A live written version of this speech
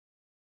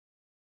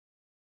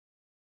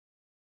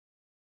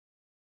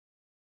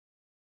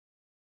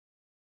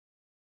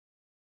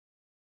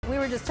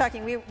just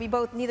talking. We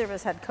both, neither of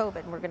us had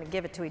COVID, and we're going to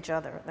give it to each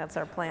other. That's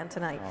our plan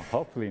tonight.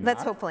 Hopefully not.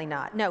 Let's hopefully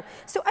not. No.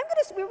 So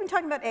we've been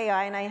talking about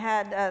AI, and I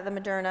had the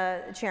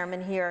Moderna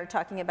chairman here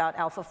talking about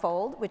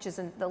AlphaFold, which is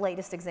the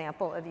latest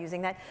example of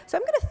using that. So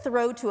I'm going to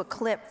throw to a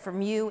clip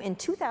from you in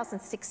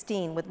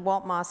 2016 with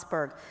Walt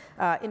Mossberg,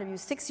 interviewed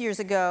 6 years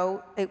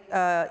ago.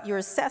 Your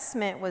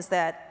assessment was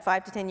that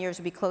 5 to 10 years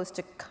would be close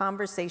to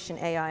conversation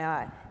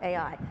AI.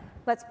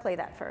 Let's play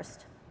that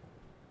first.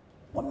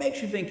 What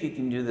makes you think you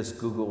can do this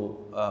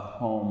Google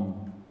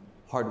Home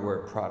hardware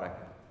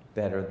product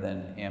better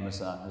than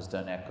Amazon has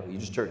done Echo? You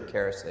just heard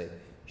Kara say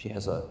she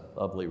has a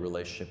lovely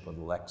relationship with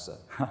Alexa.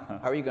 How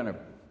are you going to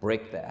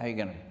break that? How are you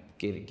going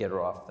to get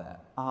her off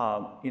that?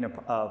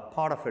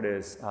 Part of it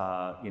is,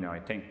 I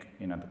think,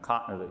 in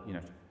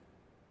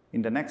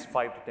the next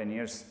 5 to 10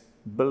 years,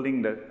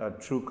 building the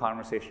true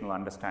conversational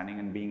understanding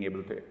and being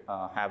able to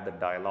have the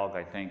dialogue,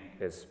 I think,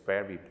 is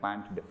where we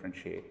plan to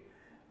differentiate.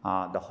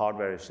 The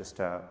hardware is just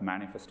a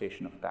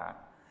manifestation of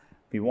that.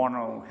 We want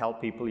to help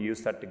people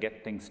use that to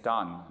get things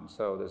done. And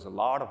so there's a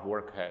lot of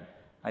work ahead.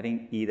 I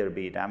think either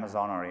be it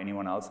Amazon or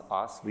anyone else,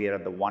 we are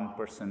at the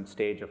 1%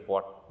 stage of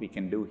what we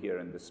can do here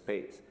in this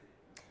space.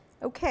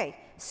 Okay,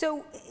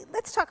 so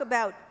let's talk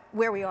about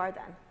where we are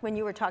then. When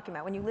you were talking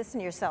about, when you listen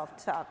to yourself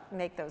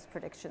make those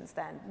predictions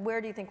then, where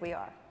do you think we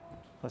are?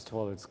 First of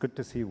all, it's good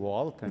to see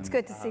Walt. It's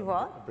good to see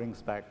Walt. It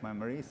brings back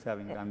memories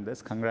having done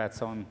this.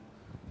 Congrats on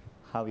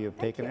how you've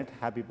taken it.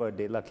 Happy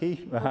birthday,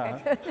 Lucky.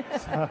 Okay.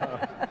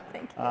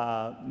 Thank you.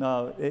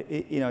 No,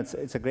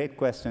 it's a great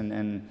question.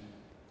 And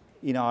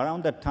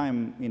around that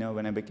time,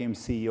 when I became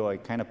CEO, I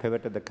kind of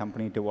pivoted the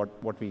company to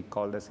what we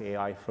call this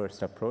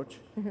AI-first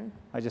approach. Mm-hmm.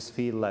 I just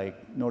feel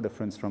like no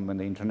difference from when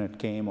the internet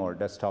came or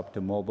desktop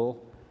to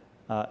mobile.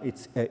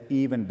 It's an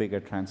even bigger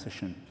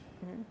transition.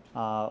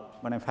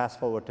 Mm-hmm. When I fast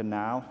forward to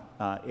now,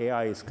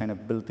 AI is kind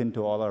of built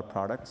into all our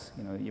products.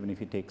 Even if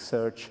you take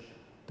search,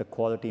 the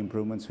quality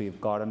improvements we've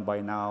gotten by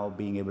now,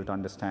 being able to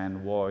understand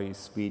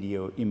voice,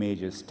 video,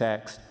 images,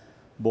 text,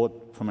 both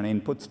from an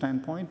input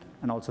standpoint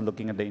and also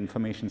looking at the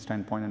information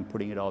standpoint and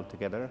putting it all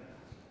together,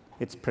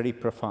 it's pretty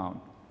profound.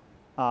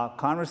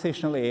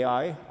 Conversational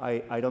AI,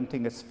 I don't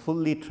think it's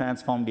fully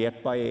transformed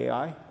yet by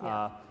AI.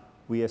 Yeah.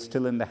 We are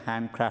still in the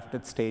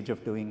handcrafted stage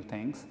of doing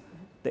things.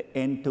 Mm-hmm. The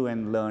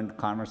end-to-end learned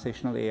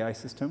conversational AI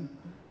system,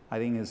 I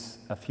think, is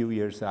a few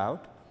years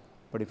out.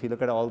 But if you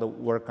look at all the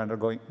work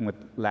undergoing with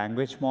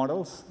language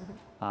models, mm-hmm.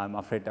 I'm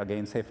afraid to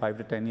again say 5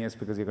 to 10 years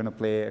because you're going to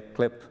play a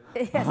clip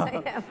yes,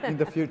 I am. in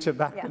the future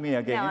back to me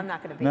again. No, I'm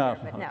not going to be there,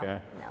 but okay.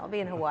 no, I'll be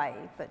in Hawaii,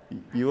 but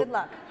good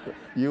luck.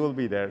 You will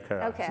be there,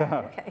 Kara. Okay,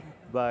 okay.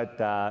 But,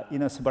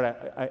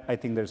 I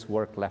think there's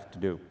work left to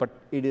do. But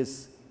it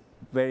is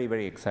very,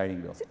 very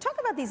exciting, though. So talk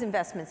about these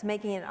investments,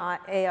 making it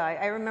AI.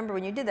 I remember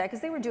when you did that,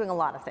 because they were doing a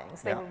lot of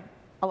things. They were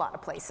a lot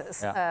of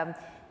places. Yeah.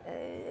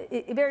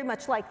 Very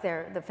much like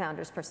the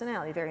founder's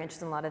personality, very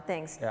interested in a lot of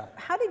things. Yeah.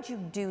 How did you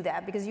do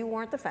that? Because you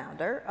weren't the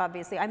founder,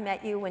 obviously. I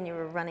met you when you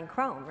were running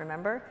Chrome,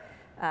 remember?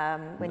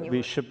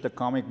 We shipped the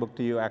comic book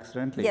to you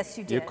accidentally. Yes,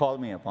 you did. You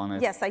called me upon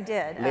it. Yes, I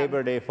did.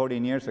 Labor Day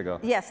 14 years ago.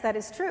 Yes, that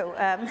is true.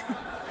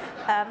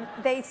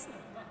 They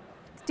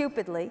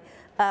stupidly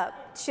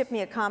shipped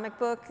me a comic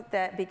book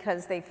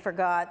because they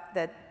forgot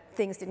that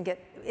things didn't get,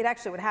 it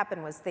actually what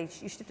happened was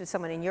you shipped it to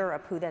someone in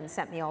Europe who then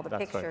sent me all the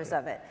pictures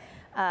of it.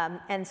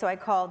 And so I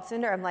called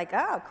Sundar, I'm like,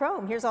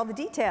 Chrome, here's all the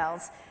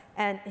details.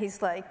 And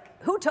he's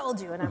like, who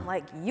told you? And I'm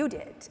like, you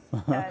did.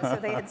 So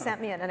they had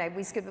sent me in, and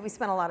we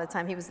spent a lot of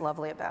time. He was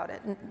lovely about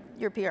it. And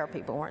your PR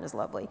people weren't as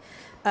lovely.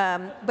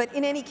 But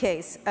in any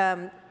case,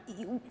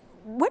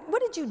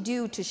 what did you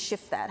do to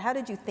shift that? How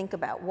did you think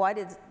about, why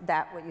did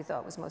that what you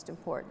thought was most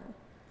important?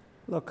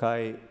 Look,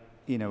 when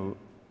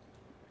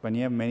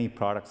you have many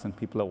products and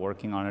people are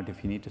working on it,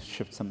 if you need to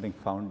shift something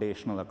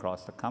foundational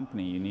across the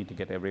company, you need to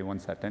get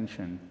everyone's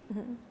attention.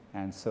 Mm-hmm.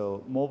 And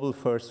so mobile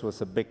first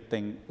was a big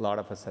thing a lot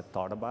of us had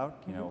thought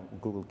about.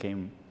 Google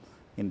came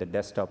in the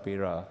desktop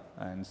era,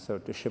 and so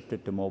to shift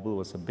it to mobile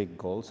was a big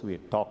goal. So we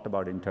had talked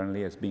about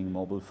internally as being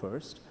mobile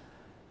first.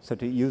 So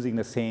to using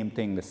the same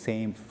thing, the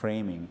same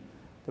framing.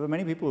 There were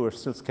many people who were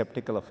still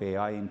skeptical of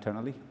AI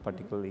internally,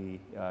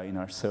 particularly in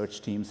our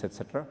search teams, et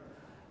cetera.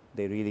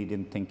 They really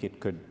didn't think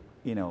it could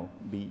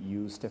be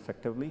used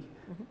effectively.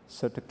 Mm-hmm.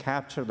 So to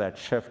capture that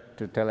shift,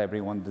 to tell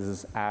everyone this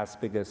is as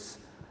big as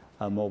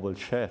a mobile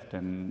shift,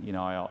 and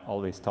I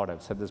always thought,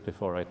 I've said this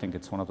before, I think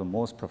it's one of the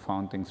most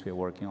profound things we're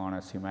working on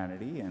as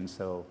humanity, and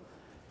so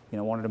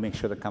wanted to make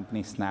sure the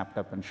company snapped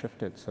up and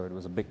shifted. So it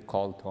was a big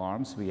call to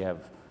arms. We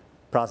have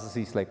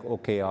processes like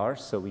OKRs,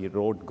 so we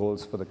wrote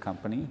goals for the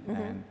company.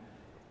 Mm-hmm. And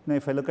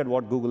if I look at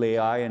what Google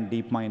AI and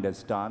DeepMind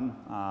has done,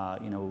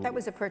 that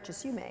was a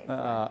purchase you made.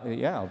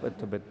 Yeah,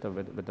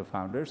 with the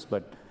founders,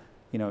 but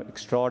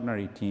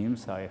extraordinary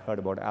teams. I heard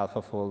about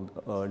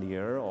AlphaFold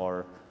earlier,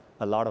 or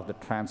a lot of the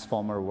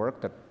transformer work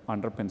that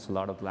underpins a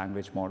lot of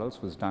language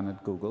models was done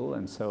at Google,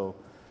 and so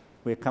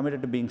we're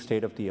committed to being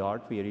state of the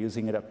art. We are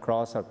using it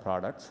across our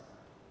products.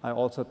 I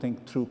also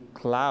think through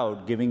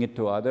cloud, giving it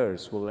to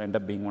others will end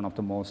up being one of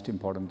the most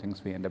important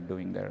things we end up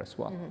doing there as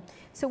well.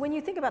 So when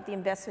you think about the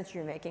investments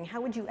you're making, how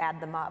would you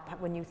add them up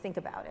when you think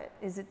about it?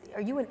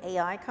 Are you an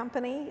AI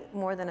company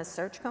more than a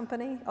search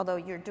company? Although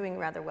you're doing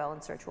rather well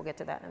in search, we'll get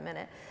to that in a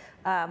minute.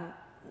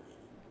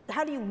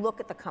 How do you look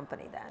at the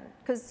company then?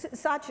 Because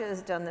Satya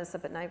has done this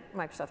up at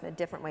Microsoft in a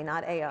different way,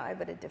 not AI,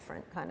 but a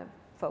different kind of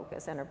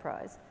focus,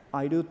 enterprise.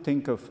 I do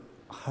think of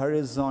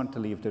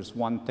horizontally, if there's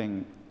one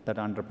thing that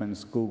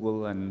underpins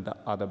Google and the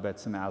other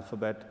bets in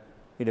Alphabet,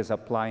 it is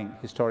applying,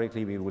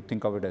 historically we would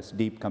think of it as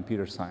deep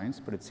computer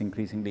science, but it's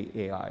increasingly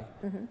AI.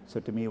 So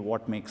to me,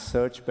 what makes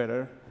search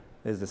better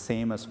is the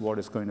same as what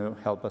is going to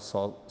help us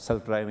solve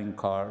self-driving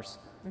cars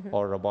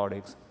or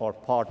robotics, or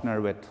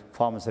partner with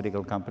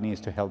pharmaceutical companies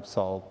to help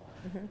solve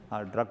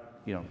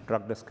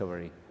drug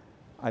discovery.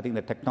 I think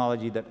the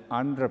technology that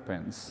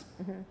underpins,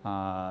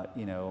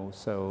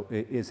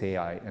 is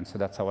AI, and so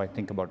that's how I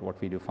think about what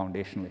we do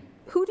foundationally.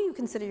 Who do you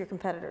consider your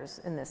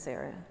competitors in this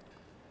area?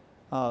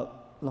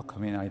 Look, I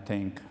mean, I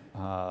think,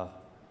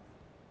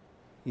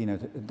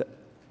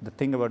 the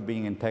thing about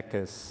being in tech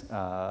is,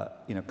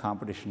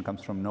 competition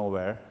comes from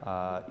nowhere.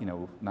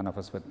 None of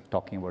us were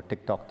talking about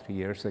TikTok 3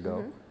 years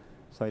ago.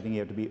 So I think you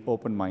have to be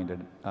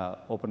open-minded.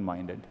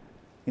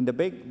 In the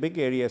big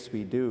areas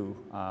we do,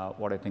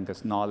 what I think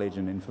is knowledge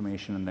and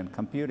information and then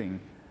computing,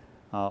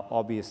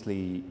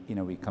 obviously,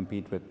 we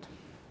compete with,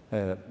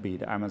 be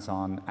it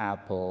Amazon,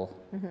 Apple,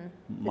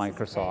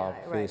 Microsoft,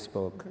 AI, right.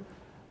 Facebook,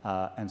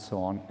 and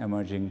so on,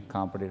 emerging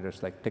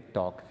competitors like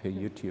TikTok,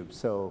 YouTube.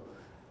 So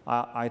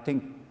I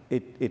think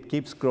it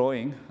keeps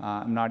growing.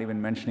 I'm not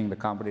even mentioning the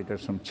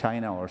competitors from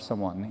China or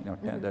someone,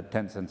 the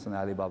Tencents and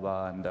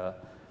Alibaba and the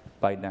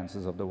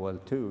ByteDances of the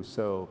world too.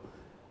 So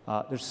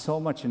there's so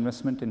much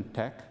investment in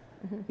tech.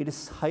 It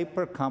is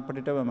hyper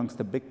competitive amongst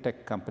the big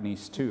tech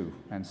companies too.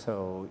 And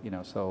so,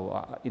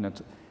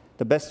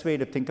 the best way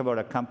to think about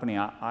a company,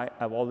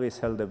 I've always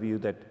held the view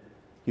that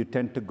you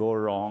tend to go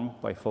wrong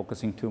by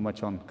focusing too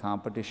much on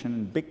competition.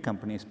 And big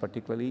companies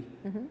particularly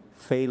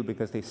fail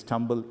because they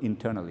stumble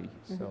internally.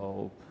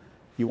 So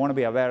you want to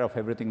be aware of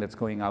everything that's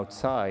going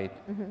outside,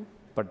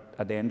 but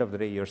at the end of the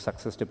day, your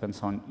success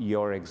depends on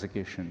your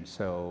execution.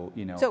 So,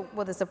 So,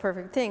 well, that's a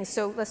perfect thing.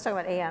 So let's talk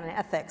about AI and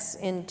ethics.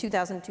 In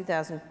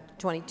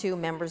 2022,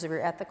 members of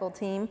your ethical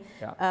team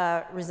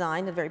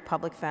resigned in a very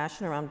public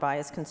fashion around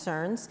bias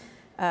concerns.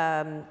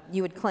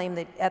 You would claim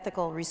that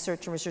ethical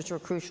research and research were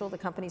crucial to the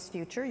company's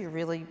future. You're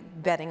really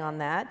betting on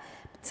that.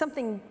 But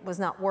something was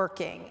not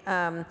working.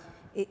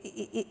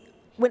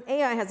 When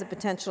AI has the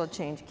potential to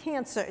change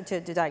cancer,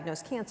 to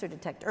diagnose cancer,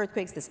 detect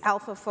earthquakes, this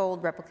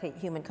AlphaFold, replicate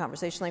human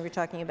conversation like we're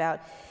talking about,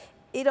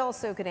 it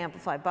also could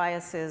amplify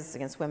biases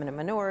against women and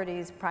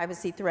minorities,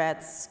 privacy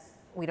threats.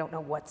 We don't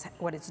know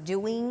what it's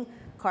doing,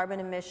 carbon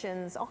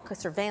emissions,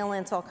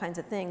 surveillance, all kinds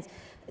of things.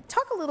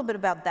 Talk a little bit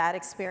about that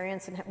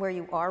experience and where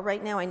you are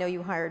right now. I know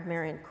you hired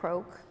Marion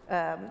Croak.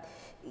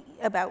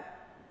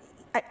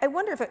 I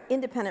wonder if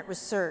independent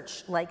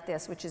research like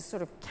this, which is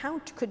sort of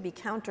could be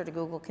counter to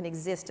Google, can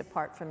exist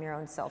apart from your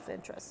own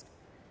self-interest.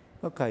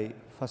 Okay,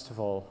 first of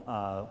all,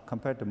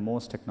 compared to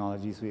most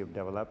technologies we have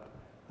developed,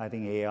 I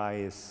think AI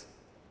is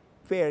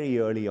very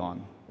early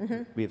on.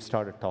 We've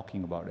started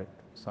talking about it.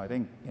 So I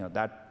think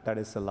that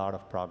is a lot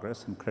of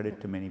progress, and credit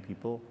to many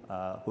people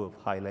who have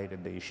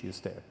highlighted the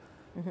issues there.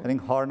 I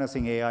think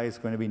harnessing AI is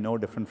going to be no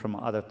different from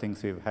other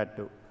things we've had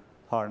to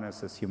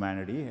harness as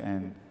humanity.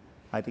 And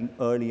I think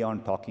early on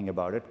talking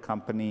about it,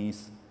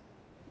 companies,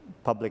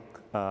 public,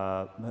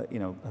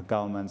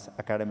 governments,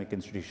 academic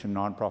institutions,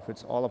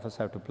 nonprofits, all of us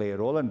have to play a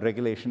role, and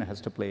regulation has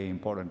to play an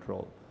important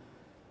role.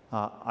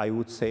 I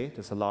would say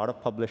there's a lot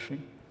of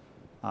publishing.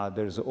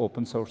 There's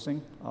open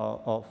sourcing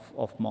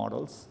of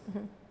models.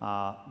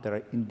 There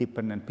are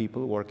independent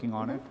people working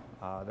on it.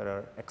 There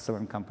are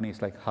excellent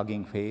companies like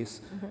Hugging Face,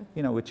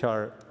 which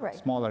are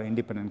smaller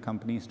independent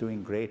companies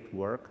doing great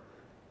work.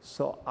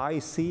 So I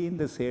see in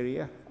this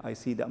area, I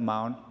see the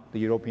amount the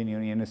European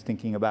Union is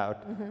thinking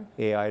about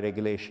AI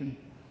regulation.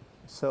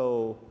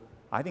 So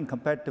I think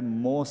compared to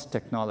most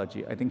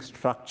technology, I think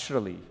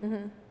structurally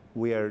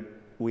we are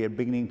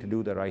beginning to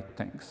do the right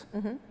things.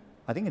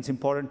 I think it's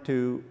important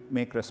to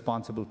make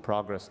responsible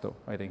progress, though.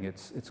 I think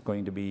it's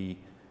going to be,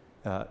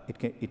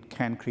 it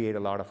can create a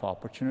lot of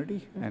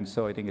opportunity, and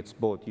so I think it's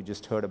both. You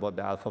just heard about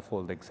the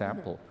AlphaFold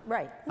example,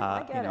 right? No,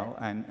 I get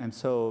it. And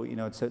so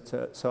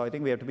so I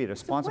think we have to be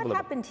responsible. So what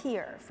happened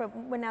here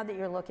now that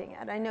you're looking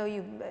at? I know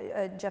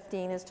Jeff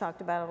Dean has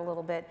talked about it a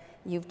little bit.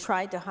 You've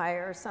tried to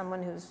hire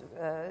someone who's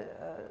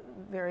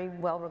very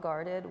well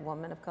regarded, a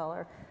woman of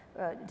color,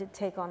 to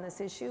take on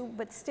this issue,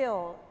 but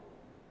still.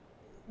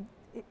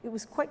 It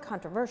was quite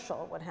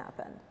controversial what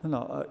happened.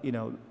 No,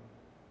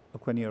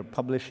 look, when you're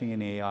publishing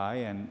in AI,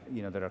 and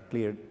there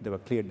were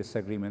clear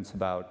disagreements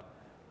about,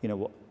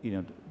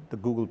 the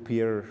Google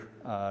peer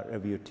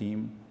review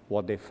team,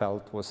 what they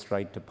felt was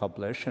right to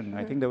publish, and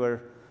I think there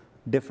were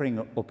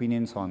differing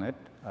opinions on it.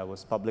 I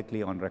was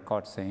publicly on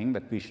record saying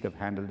that we should have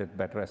handled it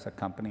better as a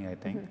company, I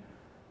think.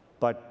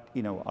 But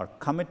our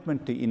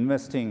commitment to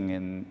investing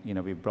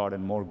in, we've brought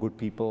in more good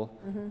people.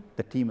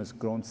 The team has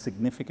grown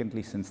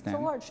significantly since then.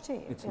 It's a large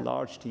team. It's a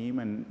large team,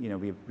 and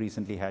we've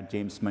recently had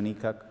James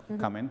Manika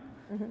come in,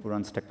 who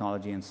runs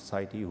technology and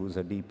society, who's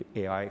a deep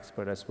AI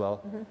expert as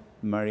well.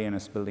 Marian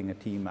is building a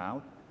team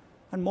out.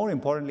 And more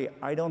importantly,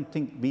 I don't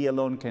think we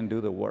alone can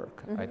do the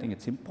work. I think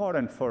it's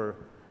important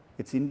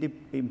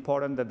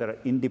important that there are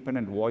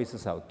independent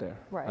voices out there.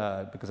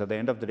 Right. Because at the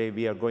end of the day,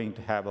 we are going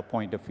to have a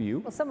point of view.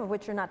 Well, some of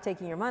which you're not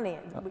taking your money.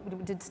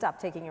 We did stop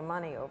taking your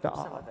money over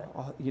some of it.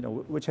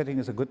 Which I think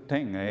is a good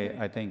thing.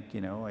 I think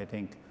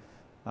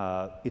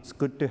it's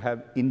good to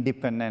have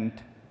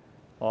independent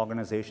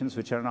organizations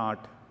which are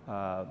not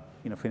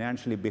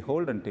financially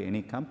beholden to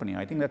any company.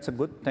 I think that's a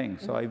good thing.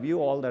 So I view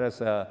all that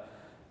as a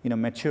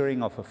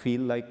maturing of a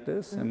field like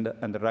this, and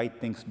the right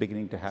things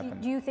beginning to happen.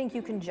 Do you think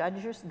you can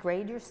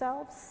grade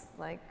yourselves?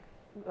 Like,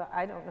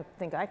 I don't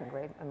think I can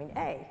grade. I mean,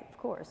 A, of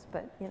course,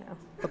 but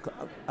Look,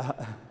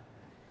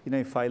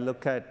 if I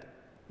look at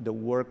the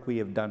work we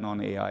have done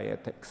on AI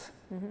ethics,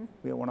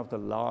 we are one of the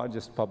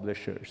largest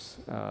publishers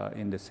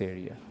in this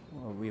area.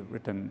 We've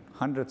written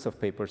hundreds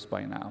of papers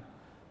by now.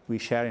 We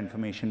share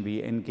information,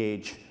 we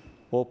engage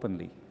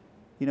openly.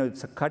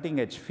 It's a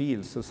cutting-edge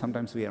field, so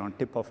sometimes we are on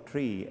tip of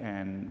tree,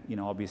 and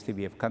obviously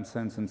we have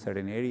concerns in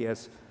certain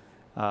areas.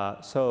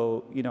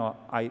 So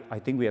I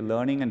think we are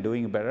learning and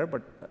doing better,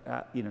 but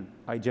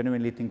I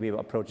genuinely think we've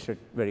approached it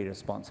very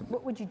responsibly.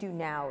 What would you do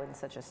now in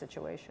such a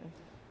situation?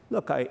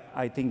 Look,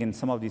 I think in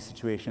some of these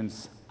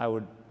situations, I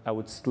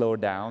would slow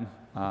down,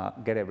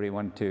 get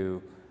everyone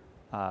to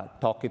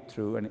talk it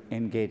through and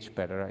engage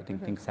better. I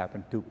think things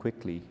happen too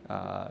quickly,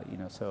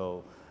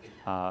 so.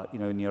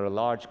 When you're a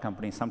large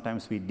company,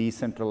 sometimes we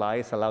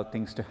decentralize, allow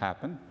things to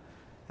happen.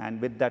 And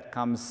with that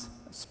comes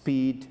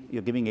speed.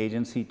 You're giving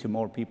agency to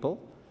more people.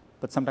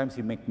 But sometimes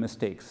you make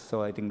mistakes.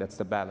 So I think that's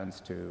the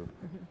balance to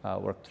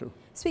work through.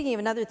 Speaking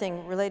of another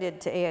thing related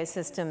to AI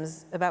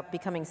systems about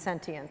becoming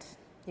sentient,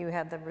 you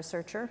had the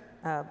researcher,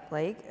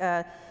 Blake,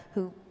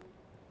 who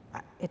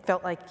it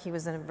felt like he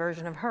was in a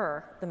version of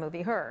Her, the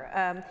movie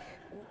Her.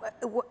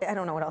 I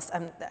don't know what else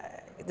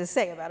to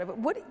say about it,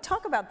 but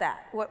talk about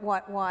that.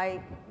 Why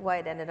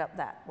it ended up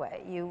that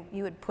way?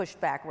 You had pushed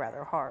back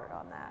rather hard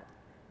on that.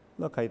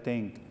 Look, I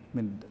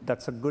mean,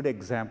 that's a good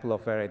example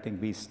of where I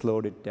think we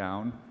slowed it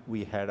down.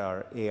 We had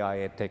our AI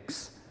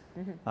ethics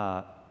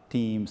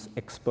teams,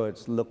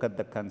 experts look at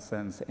the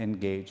concerns,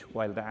 engage.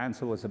 While the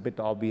answer was a bit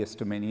obvious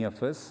to many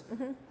of us,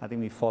 I think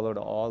we followed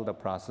all the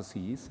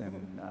processes,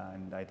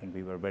 and I think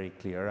we were very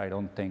clear. I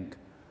don't think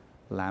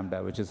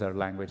Lambda, which is our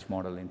language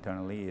model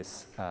internally,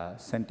 is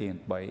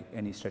sentient by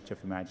any stretch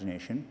of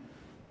imagination,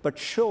 but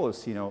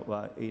shows,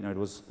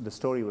 the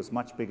story was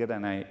much bigger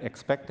than I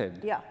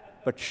expected. Yeah.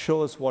 But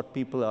shows what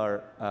people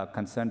are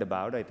concerned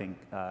about. I think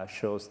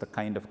shows the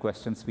kind of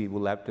questions we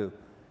will have to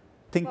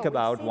think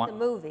about. We've seen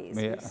the movies.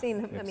 Yeah, we've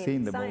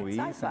seen the movies.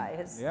 Sci-fi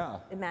has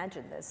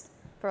imagined this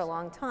for a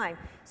long time.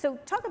 So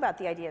talk about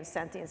the idea of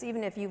sentience,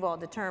 even if you've all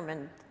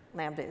determined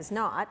Lambda is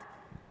not.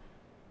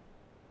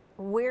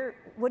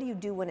 What do you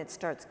do when it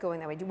starts going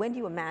that way? When do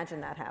you imagine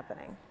that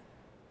happening?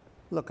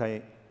 Look,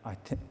 I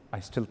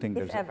still think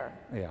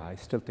I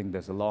still think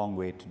there's a long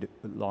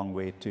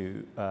way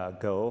to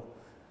go.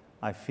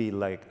 I feel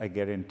like I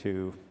get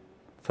into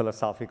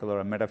philosophical or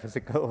a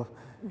metaphysical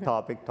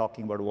topic,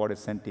 talking about what is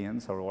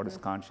sentience or what is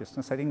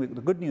consciousness. I think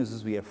the good news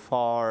is we are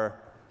far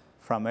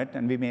from it,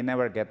 and we may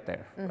never get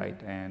there, right?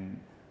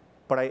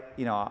 But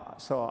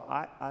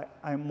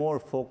I'm more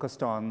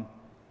focused on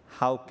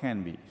how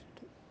can we.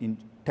 In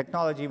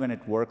technology, when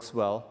it works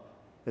well,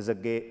 is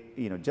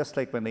just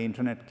like when the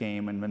internet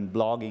came and when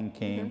blogging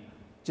came,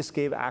 just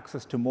gave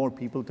access to more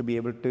people to be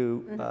able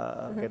to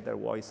get their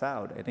voice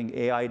out. I think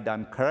AI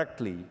done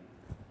correctly,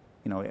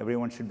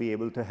 everyone should be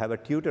able to have a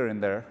tutor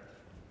in their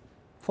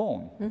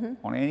phone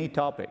on any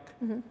topic.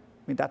 I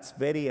mean, that's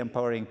very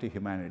empowering to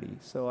humanity.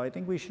 So I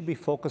think we should be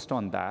focused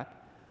on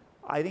that.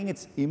 I think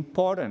it's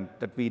important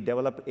that we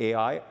develop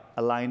AI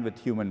aligned with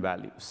human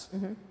values.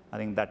 I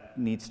think that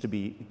needs to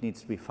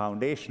be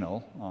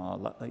foundational,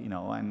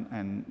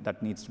 and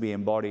that needs to be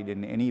embodied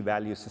in any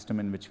value system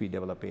in which we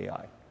develop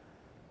AI.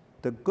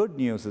 The good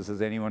news is,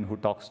 as anyone who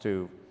talks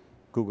to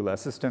Google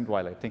Assistant,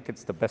 while I think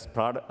it's the best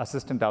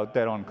assistant out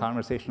there on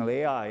conversational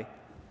AI,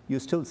 you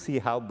still see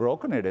how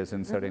broken it is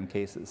in certain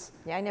cases.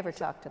 Yeah, I never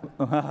talked to them,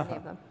 any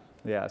of them.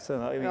 Yeah, so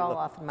they're all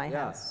off in my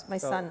house. My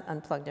son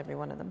unplugged every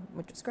one of them,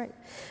 which was great.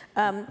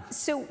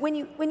 So when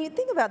you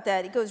think about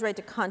that, it goes right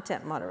to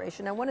content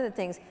moderation. Now, one of the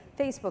things,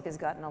 Facebook has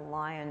gotten a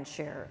lion's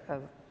share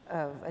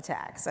of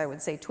attacks. I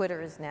would say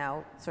Twitter is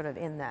now sort of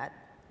in that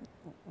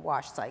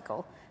wash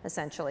cycle,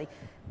 essentially.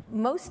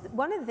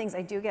 One of the things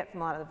I do get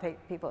from a lot of the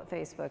people at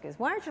Facebook is,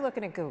 why aren't you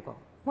looking at Google?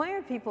 Why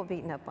are people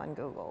beating up on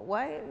Google?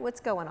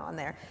 What's going on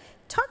there?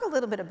 Talk a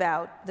little bit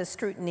about the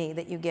scrutiny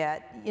that you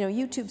get.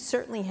 YouTube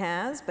certainly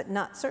has, but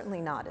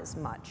certainly not as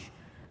much.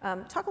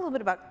 Talk a little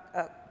bit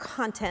about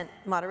content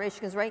moderation,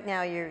 because right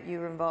now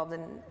you're involved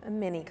in a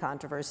mini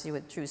controversy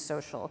with True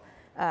Social,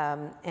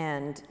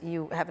 and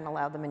you haven't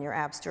allowed them in your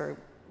App Store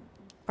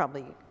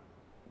probably,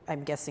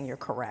 I'm guessing you're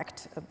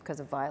correct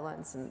because of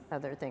violence and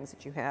other things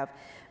that you have.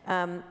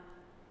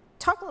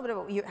 Talk a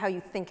little bit about how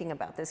you're thinking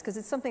about this, because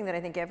it's something that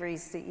I think every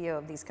CEO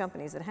of these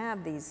companies that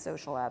have these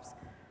social apps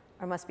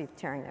must be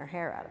tearing their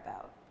hair out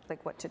about,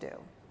 like what to do.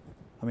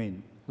 I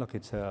mean, look,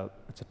 it's a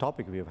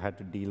topic we've had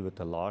to deal with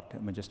a lot. I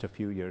mean, just a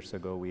few years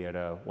ago, we had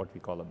what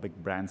we call a big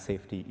brand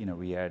safety.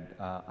 We had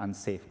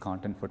unsafe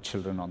content for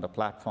children on the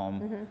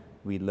platform.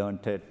 We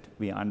learned it.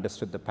 We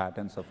understood the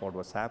patterns of what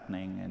was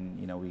happening,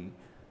 and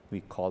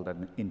we called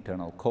an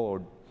internal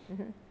code,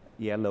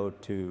 yellow,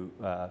 to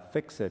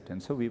fix it.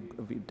 And so we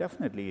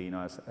definitely,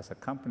 as a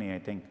company, I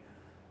think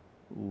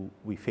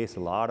we face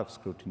a lot of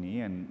scrutiny,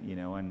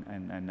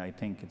 and I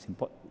think it's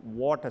important.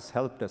 What has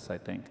helped us, I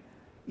think,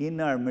 in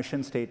our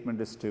mission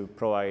statement is to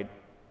provide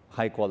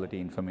high quality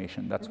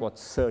information. That's what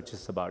search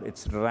is about.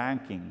 It's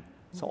ranking.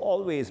 It's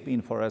always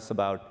been for us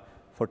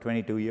for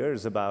 22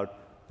 years, about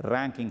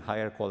ranking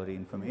higher quality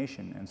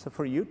information. And so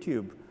for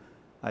YouTube,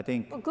 I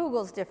think... Well,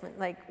 Google's different.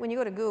 Like when you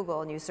go to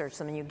Google and you search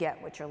something, you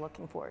get what you're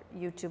looking for.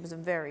 YouTube is a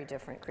very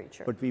different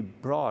creature.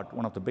 But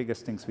one of the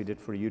biggest things we did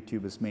for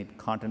YouTube is made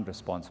content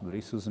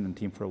responsibility. Susan and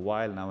team for a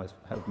while now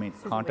have made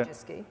content...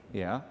 Wojcicki.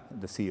 Yeah,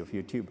 the CEO of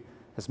YouTube,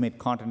 has made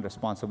content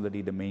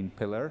responsibility the main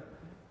pillar.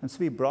 And so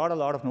we brought a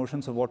lot of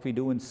notions of what we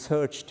do in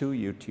search to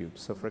YouTube.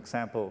 So for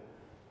example,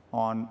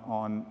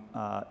 on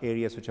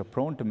areas which are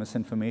prone to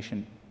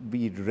misinformation,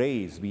 we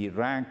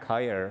rank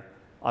higher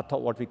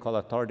what we call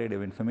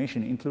authoritative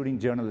information, including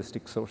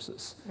journalistic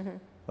sources.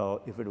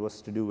 If it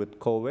was to do with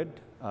COVID,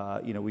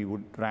 we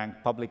would rank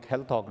public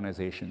health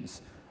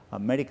organizations,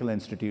 medical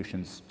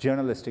institutions,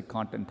 journalistic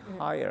content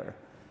higher.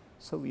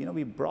 So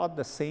we brought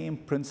the same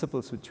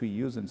principles which we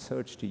use in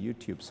search to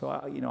YouTube. So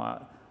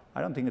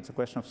I don't think it's a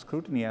question of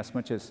scrutiny as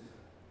much as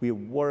we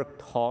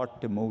worked hard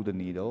to move the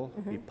needle.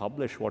 We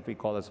publish what we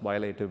call as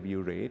violator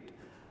view rate.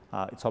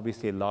 It's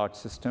obviously a large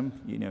system,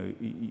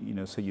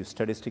 so you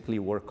statistically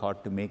work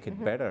hard to make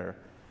it better.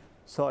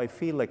 So I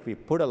feel like we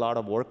put a lot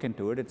of work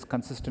into it. It's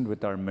consistent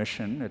with our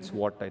mission. It's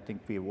what I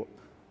think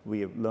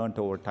we have learned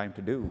over time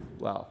to do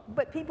well.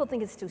 But people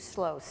think it's too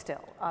slow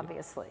still,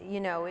 obviously.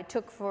 It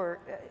took for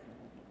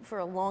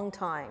a long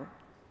time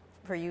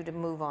for you to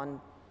move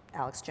on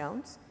Alex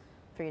Jones,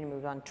 for you to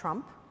move on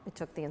Trump. It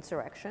took the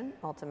insurrection,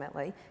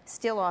 ultimately.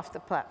 Still off the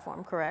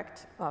platform,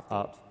 correct?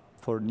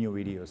 For new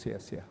videos,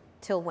 yes, yeah.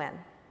 Till when?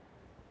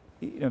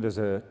 There's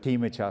a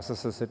team which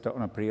assesses it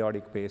on a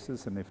periodic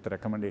basis, and if the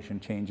recommendation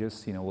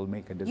changes, we'll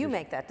make a decision. You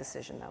make that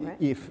decision, though, right?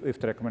 If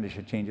the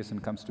recommendation changes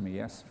and comes to me,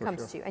 yes, for sure.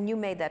 Comes to you, and you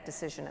made that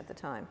decision at the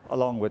time.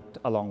 Along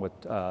with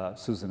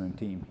Susan and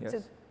team, yes.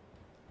 So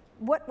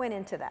what went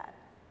into that?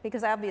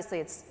 Because obviously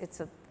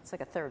it's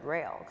like a third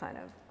rail kind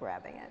of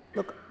grabbing it.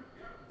 Look,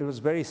 it was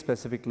very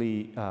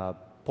specifically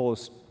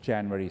post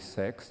January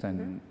 6th,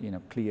 and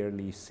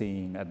clearly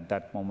seeing at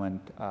that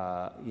moment,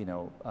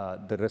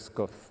 the risk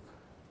of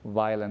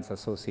violence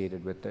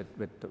associated with it,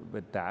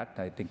 with that.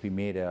 I think we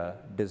made a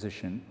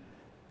decision.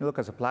 Look,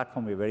 as a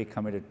platform, we're very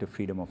committed to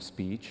freedom of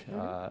speech.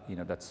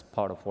 That's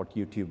part of what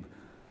YouTube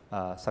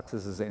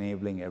success is,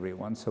 enabling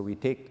everyone. So we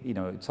take,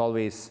 it's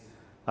always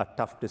a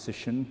tough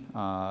decision,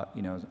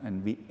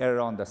 and we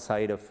err on the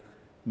side of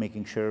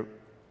making sure,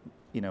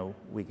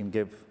 we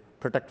can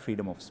protect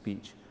freedom of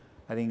speech.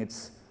 I think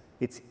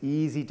it's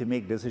easy to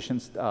make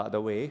decisions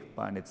the way,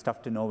 and it's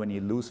tough to know when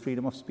you lose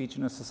freedom of speech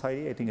in a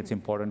society. I think it's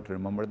important to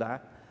remember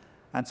that.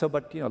 And so,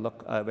 but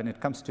look, when it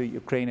comes to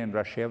Ukraine and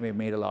Russia, we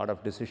made a lot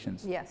of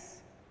decisions.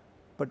 Yes.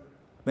 But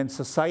when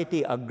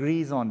society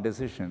agrees on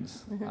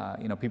decisions,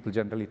 people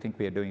generally think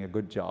we are doing a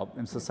good job.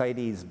 And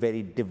society is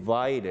very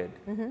divided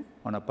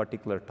on a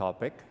particular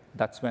topic.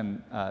 That's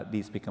when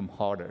these become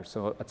harder.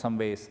 So, in some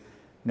ways,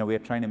 we are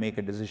trying to make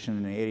a decision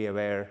in an area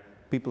where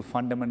people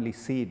fundamentally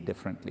see it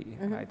differently.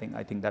 And I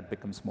think that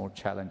becomes more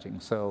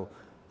challenging. So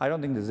I don't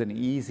think this is an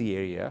easy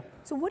area.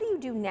 So what do you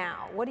do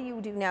now? What do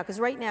you do now? Because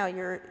right now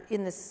you're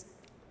in this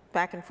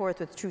back and forth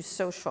with Truth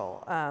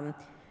Social.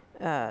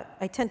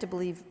 I tend to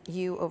believe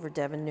you over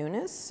Devin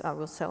Nunes. I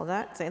will say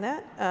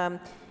that.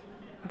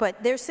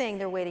 But they're saying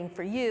they're waiting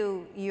for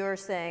you. You're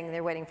saying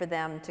they're waiting for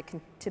them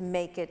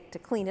to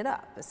clean it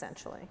up,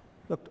 essentially.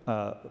 Look,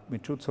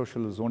 Truth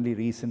Social is only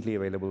recently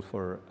available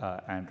for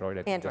Android.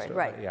 Android,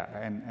 right. Yeah,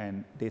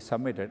 and they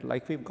submitted,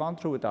 like we've gone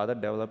through with other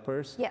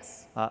developers.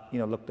 Yes.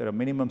 Look, there are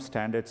minimum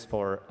standards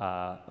for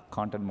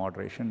content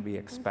moderation we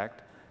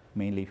expect.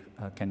 Mainly,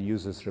 can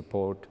users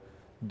report?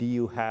 Do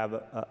you have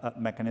a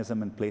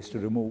mechanism in place to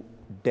remove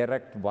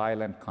direct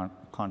violent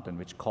content,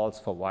 which calls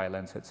for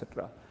violence,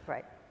 etc.?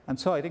 Right. And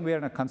so I think we are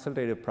in a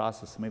consultative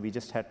process. Maybe we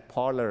just had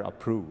Parler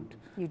approved.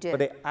 You did. But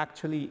they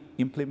actually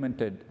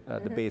implemented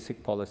the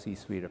basic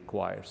policies we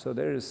require. So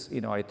there is,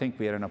 I think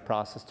we are in a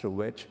process through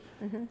which,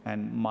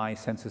 and my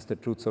sense is the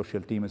Truth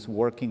Social team is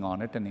working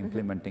on it and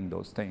implementing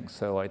those things.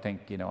 So I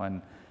think,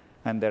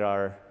 and there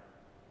are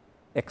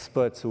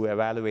experts who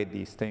evaluate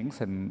these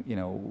things and,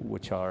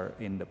 which are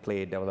in the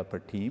Play developer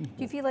team. Do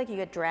you feel like you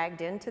get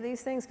dragged into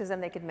these things? Because then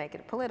they could make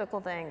it a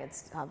political thing.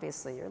 It's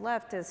obviously you're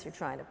leftist, you're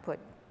trying to put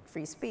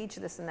free speech,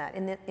 this and that,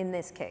 in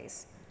this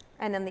case.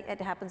 And then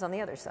it happens on the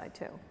other side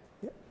too.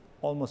 Yeah.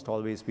 Almost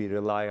always we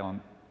rely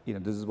on,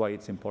 this is why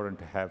it's important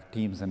to have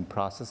teams and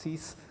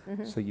processes.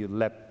 So you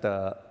let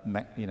the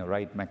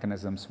right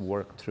mechanisms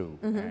work through.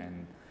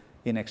 And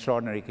in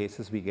extraordinary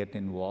cases, we get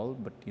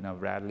involved, but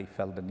rarely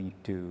felt the need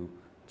to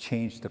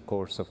change the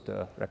course of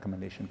the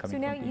recommendation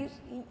coming from teams.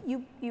 So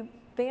now you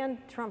banned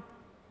Trump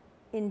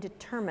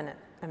indeterminate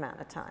amount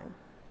of time.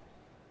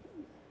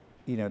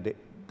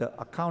 The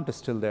account is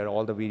still there.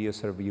 All the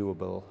videos are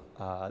viewable.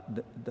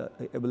 The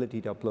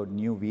ability to upload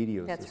new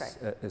videos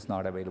is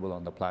not available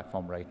on the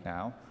platform right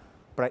now.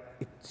 But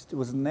it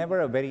was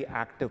never a very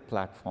active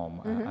platform,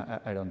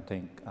 I don't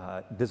think.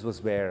 This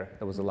was where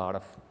there was a lot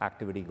of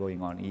activity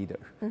going on either.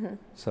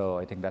 So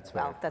I think that's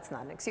where... Well, that's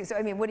not an excuse. So,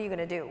 I mean, what are you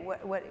going to do?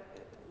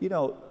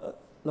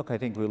 Look, I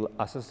think we'll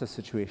assess the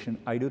situation.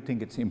 I do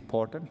think it's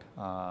important.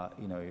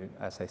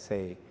 As I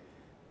say,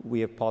 we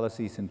have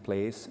policies in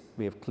place.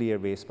 We have clear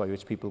ways by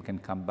which people can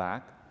come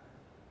back.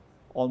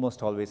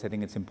 Almost always, I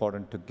think it's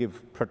important to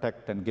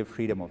protect and give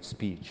freedom of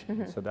speech.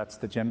 So that's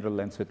the general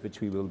lens with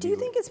which we will do you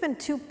think it's been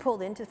too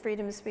pulled into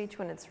freedom of speech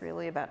when it's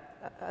really about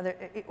other,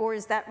 or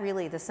is that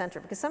really the center?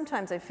 Because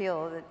sometimes I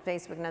feel that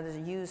Facebook and others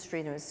use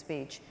freedom of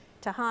speech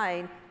to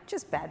hide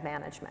just bad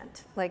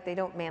management. Like they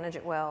don't manage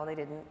it well, they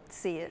didn't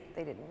see it,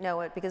 they didn't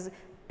know it, because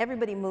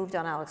everybody moved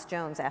on Alex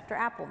Jones after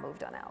Apple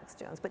moved on Alex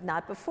Jones, but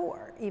not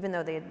before, even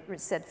though they had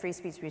said free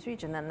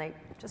speech, and then they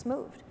just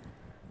moved.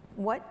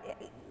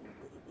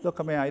 Look,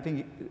 I mean, I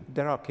think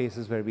there are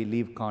cases where we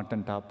leave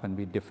content up and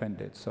we defend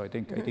it. So I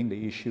think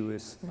the issue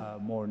is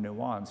more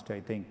nuanced.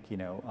 I think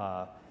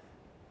there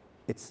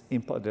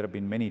have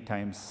been many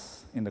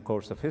times in the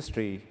course of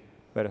history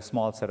where a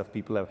small set of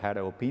people have had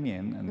an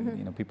opinion,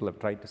 and people have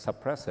tried to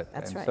suppress it.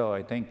 That's right. So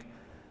I think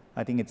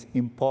it's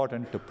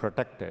important to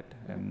protect it,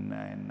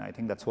 and I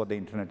think that's what the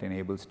internet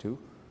enables too.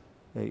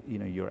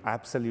 You're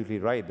absolutely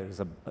right.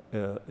 There's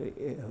you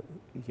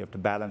have to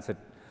balance it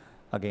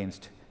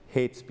against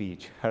hate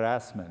speech,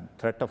 harassment,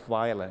 threat of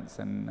violence,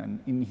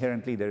 and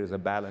inherently there is a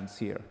balance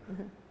here.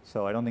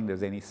 So I don't think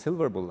there's any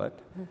silver bullet,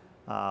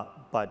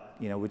 but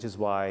which is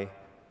why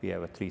we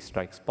have a 3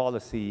 strikes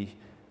policy.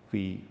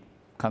 We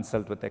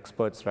consult with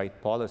experts,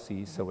 write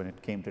policies. So when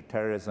it came to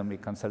terrorism, we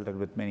consulted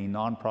with many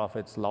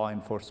nonprofits, law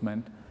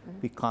enforcement.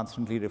 We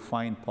constantly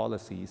refine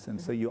policies, and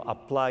so you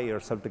apply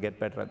yourself to get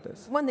better at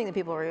this. One thing that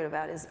people worried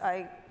about is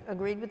I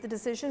agreed with the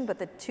decision, but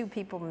the 2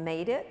 people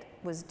made it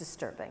was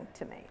disturbing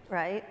to me,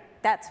 right?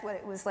 That's what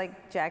it was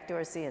like. Jack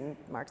Dorsey and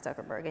Mark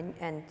Zuckerberg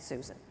and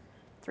Susan.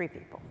 3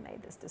 people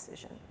made this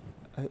decision.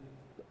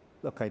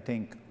 Look, I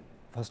think,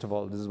 first of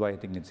all, this is why I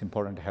think it's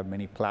important to have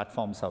many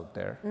platforms out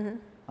there.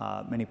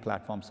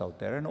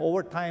 And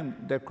over time,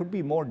 there could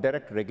be more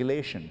direct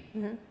regulation.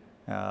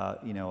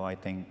 I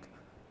think...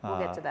 We'll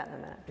get to that in a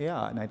minute.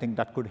 Yeah, and I think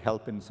that could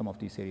help in some of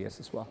these areas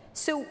as well.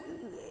 So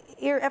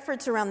your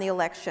efforts around the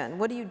election,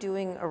 what are you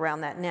doing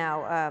around that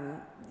now?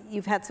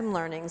 You've had some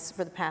learnings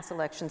for the past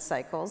election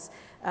cycles.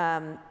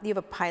 You have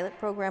a pilot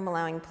program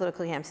allowing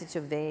political candidates to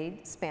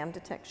evade spam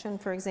detection,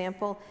 for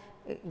example,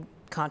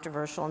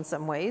 controversial in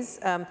some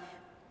ways.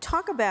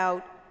 Talk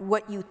about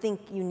what you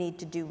think you need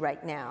to do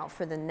right now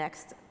for the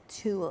next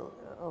 2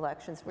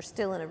 elections. We're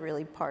still in a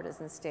really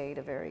partisan state,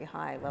 a very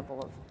high level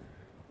of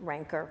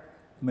rancor.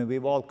 I mean,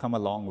 we've all come a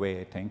long way,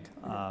 I think.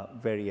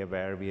 Very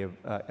aware. We have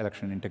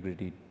election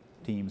integrity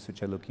teams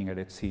which are looking at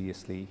it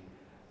seriously.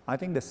 I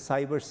think the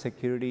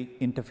cybersecurity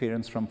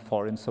interference from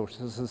foreign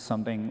sources is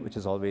something which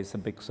is always a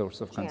big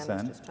source of concern.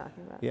 Jan was just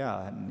talking about.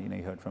 Yeah, and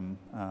you heard from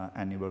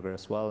Annie Berger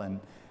as well.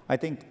 And I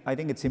think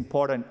it's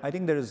important. I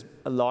think there is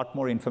a lot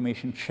more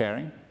information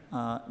sharing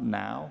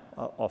now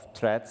of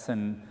threats,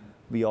 and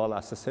we all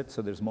assess it.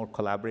 So there's more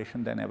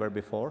collaboration than ever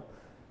before.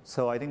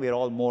 So I think we're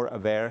all more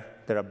aware.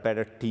 There are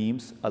better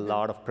teams. A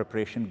lot of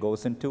preparation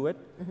goes into it.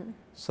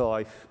 So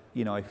I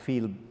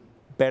feel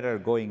better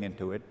going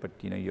into it. But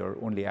you're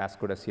only as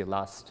good as your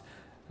last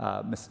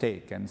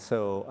mistake. And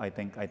so I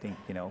think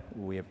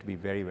we have to be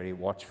very, very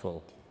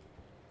watchful.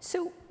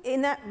 So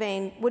in that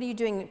vein, what are you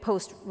doing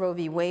post Roe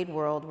v. Wade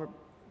world where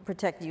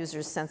protect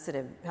users'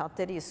 sensitive health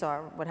data? You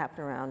saw what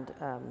happened around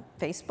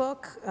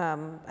Facebook.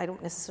 I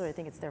don't necessarily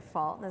think it's their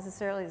fault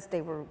necessarily.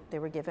 They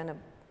were given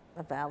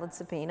a valid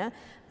subpoena,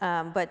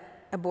 but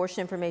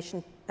abortion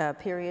information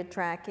period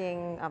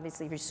tracking,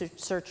 obviously if you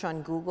search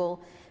on Google,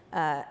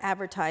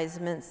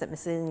 advertisements that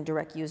misleading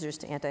direct users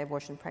to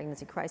anti-abortion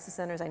pregnancy crisis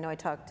centers. I know I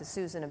talked to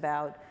Susan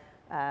about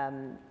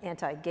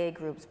anti-gay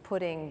groups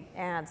putting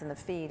ads in the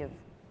feed of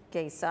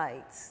gay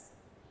sites,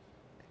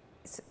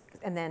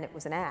 and then it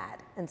was an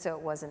ad, and so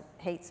it wasn't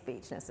hate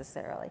speech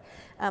necessarily.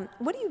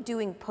 What are you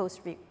doing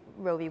post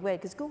Roe v. Wade?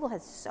 Because Google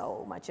has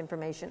so much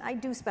information. I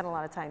do spend a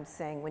lot of time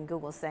saying, when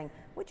Google's saying,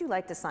 would you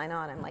like to sign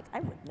on? I'm like, I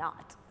would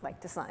not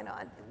like to sign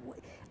on.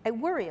 I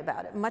worry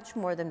about it much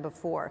more than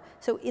before.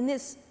 So in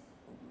this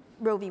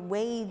Roe v.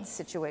 Wade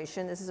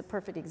situation, this is a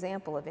perfect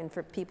example of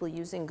for people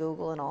using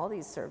Google and all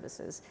these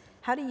services.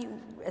 How do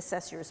you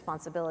assess your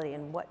responsibility,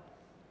 and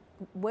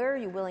where are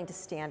you willing to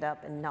stand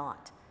up and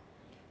not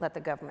let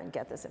the government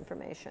get this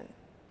information?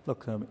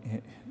 Look,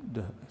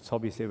 it's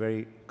obviously a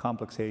very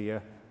complex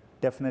area.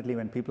 Definitely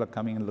when people are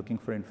coming and looking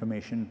for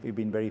information, we've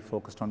been very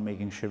focused on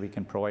making sure we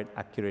can provide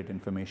accurate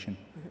information.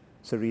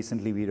 So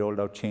recently we rolled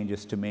out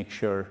changes to make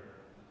sure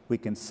we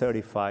can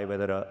certify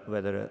whether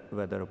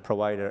a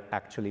provider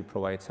actually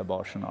provides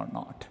abortion or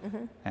not.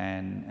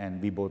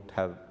 And we both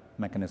have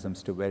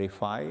mechanisms to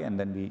verify, and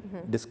then we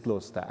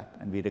disclose that,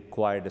 and we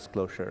require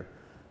disclosure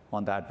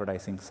on the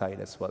advertising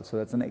side as well. So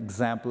that's an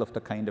example of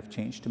the kind of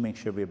change to make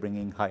sure we're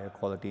bringing higher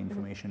quality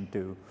information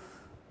to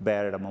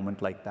bear at a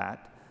moment like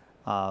that.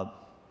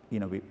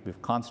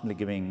 We've constantly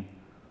giving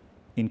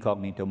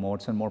incognito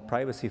modes and more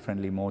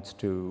privacy-friendly modes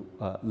to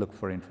look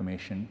for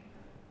information.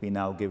 We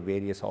now give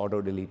various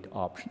auto-delete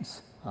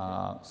options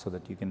so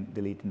that you can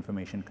delete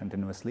information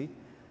continuously.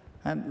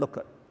 And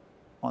look,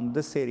 on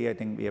this area, I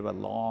think we have a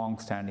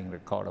long-standing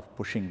record of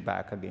pushing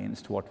back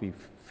against what we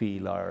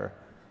feel are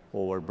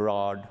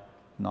overbroad,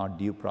 not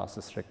due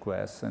process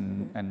requests.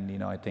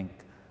 And I think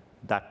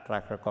that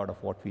track record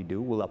of what we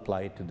do will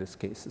apply to this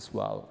case as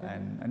well.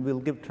 And we'll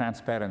give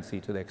transparency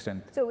to the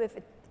extent. So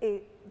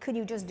could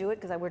you just do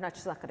it? Because we're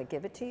just not going to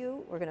give it to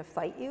you. We're going to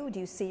fight you. Do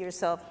you see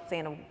yourself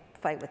in a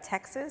fight with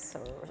Texas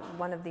or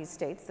one of these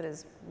states that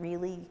is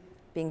really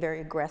being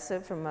very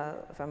aggressive from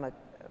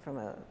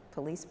a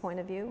police point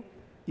of view?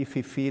 If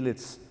we feel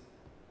it's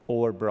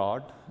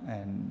overbroad,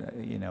 and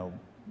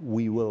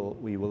we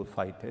will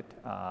fight it.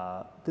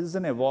 This is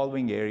an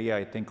evolving area.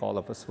 I think all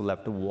of us will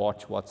have to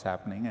watch what's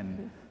happening,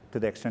 and to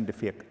the extent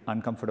if we're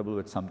uncomfortable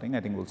with something,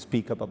 I think we'll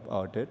speak up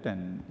about it,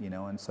 and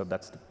so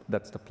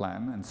that's the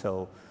plan. And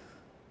so,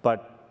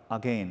 but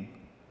again,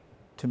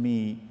 to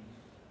me,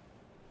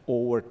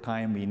 over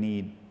time we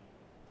need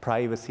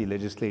privacy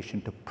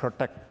legislation to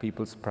protect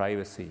people's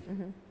privacy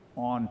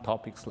on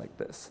topics like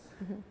this.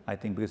 I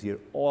think because you're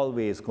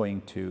always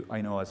going to, I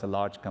know as a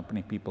large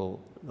company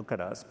people look at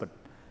us, but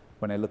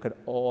when I look at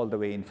all the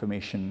way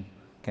information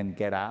can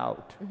get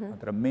out,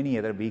 there are many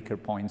other weaker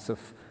points of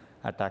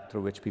attack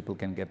through which people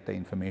can get the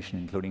information,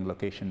 including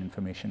location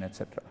information,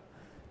 etc.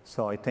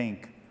 So I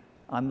think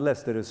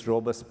unless there is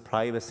robust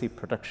privacy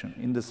protection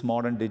in this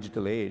modern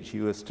digital age,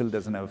 US still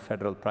doesn't have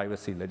federal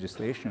privacy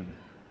legislation.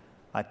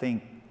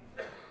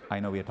 I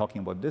know we are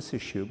talking about this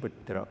issue, but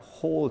there are a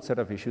whole set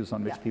of issues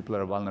on which people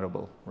are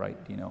vulnerable, right?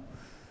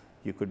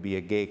 You could be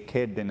a gay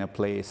kid in a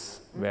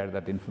place where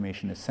that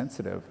information is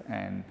sensitive,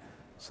 and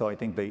so I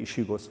think the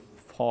issue goes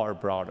far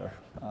broader.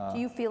 Do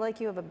you feel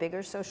like you have a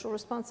bigger social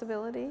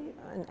responsibility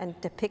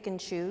and to pick and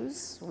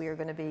choose? We are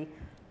going to be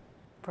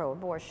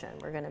pro-abortion.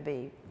 We're going to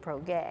be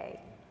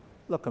pro-gay.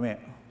 Look, I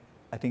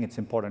think it's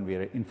important. We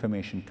are an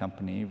information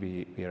company.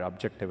 We are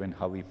objective in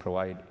how we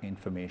provide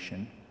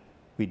information.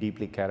 We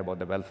deeply care about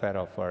the welfare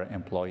of our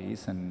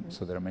employees, and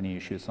so there are many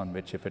issues on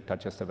which, if it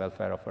touches the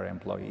welfare of our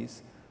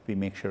employees, we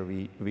make sure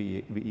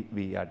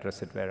we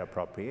address it where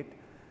appropriate.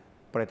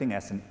 But I think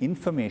as an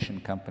information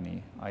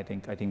company, I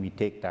think we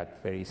take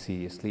that very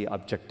seriously,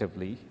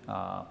 objectively,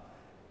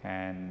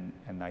 and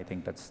I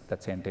think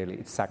that's entirely,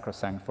 it's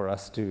sacrosanct for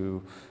us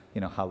to,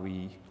 how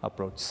we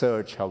approach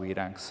search, how we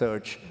rank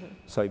search.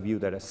 So I view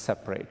that as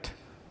separate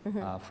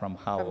from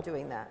how. From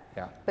doing that.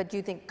 Yeah. But do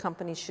you think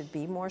companies should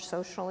be more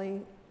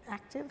socially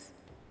active?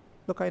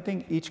 Look, I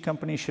think each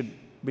company should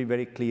be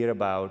very clear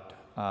about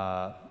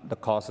the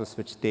causes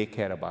which they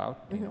care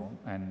about,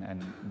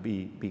 and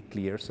be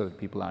clear so that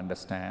people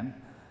understand.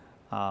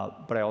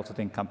 But I also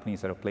think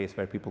companies are a place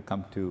where people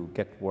come to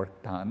get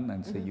work done,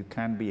 and so you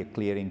can be a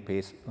clearing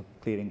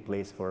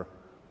place for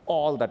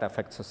all that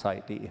affects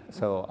society.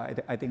 So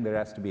I think there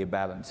has to be a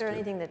balance. Is there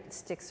anything that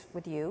sticks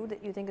with you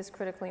that you think is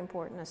critically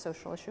important, a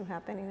social issue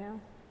happening now?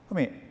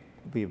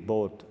 We've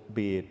both,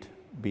 be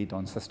it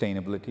on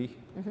sustainability.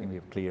 I think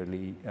we've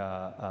clearly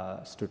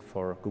stood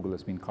for, Google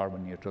has been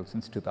carbon neutral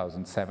since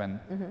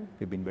 2007.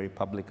 We've been very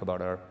public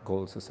about our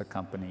goals as a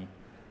company.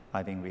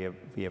 I think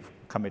we have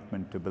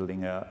commitment to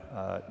building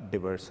a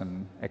diverse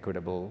and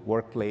equitable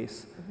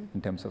workplace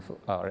in terms of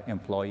our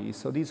employees.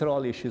 So these are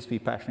all issues we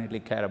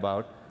passionately care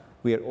about.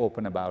 We are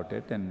open about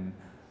it, and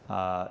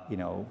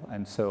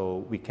and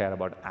so we care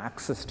about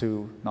access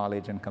to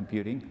knowledge and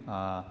computing.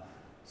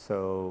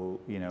 Do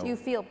you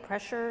feel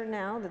pressure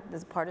now that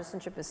the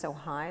partisanship is so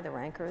high, the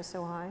rancor is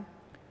so high?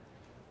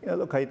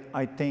 Look,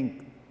 I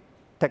think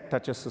tech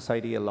touches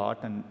society a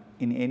lot, and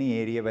in any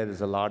area where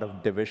there's a lot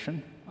of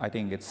division, I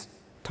think it's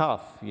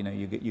tough.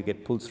 You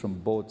get pulls from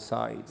both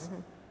sides.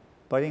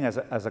 But I think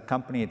as a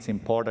company, it's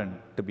important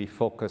to be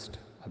focused.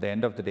 At the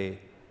end of the day,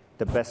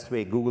 the best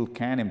way Google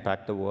can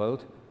impact the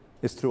world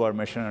is through our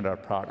mission and our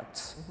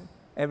products.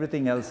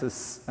 Everything else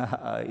is,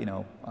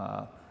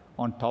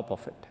 on top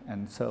of it.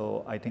 And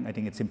so I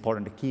think it's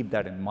important to keep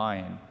that in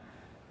mind,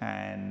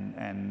 and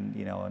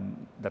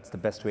that's the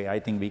best way I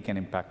think we can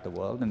impact the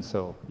world, and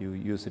so you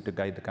use it to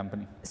guide the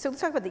company. So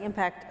let's talk about the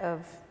impact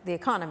of the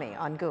economy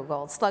on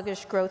Google.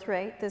 Sluggish growth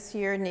rate this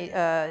year,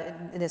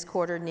 in this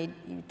quarter,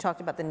 you talked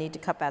about the need to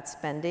cut back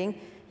spending.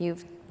 You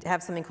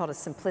have something called a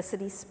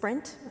simplicity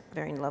sprint, a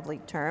very lovely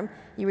term.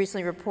 You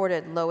recently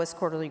reported lowest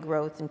quarterly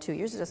growth in 2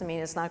 years. It doesn't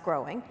mean it's not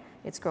growing.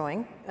 it's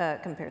growing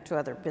compared to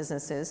other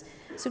businesses.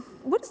 So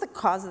what is the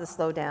cause of the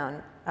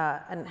slowdown,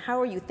 and how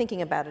are you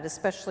thinking about it,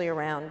 especially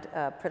around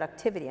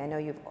productivity? I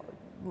know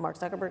Mark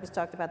Zuckerberg has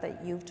talked about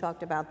that, you've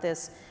talked about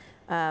this.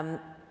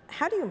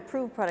 How do you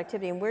improve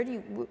productivity, and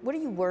what are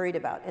you worried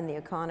about in the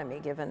economy,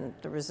 given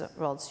the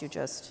results you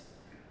just...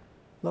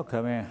 Look,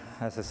 I mean,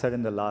 as I said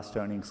in the last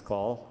earnings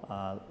call,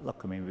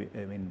 look, I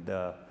mean,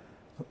 the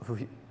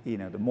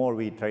more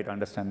we try to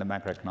understand the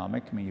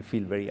macroeconomic, I mean, you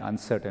feel very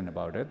uncertain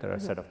about it. There are a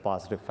set of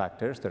positive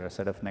factors, there are a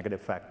set of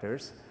negative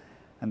factors,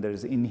 and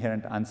there's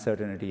inherent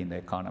uncertainty in the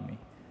economy.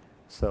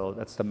 So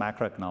that's the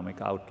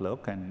macroeconomic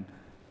outlook, and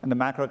the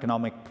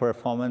macroeconomic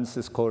performance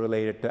is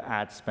correlated to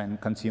ad spend,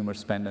 consumer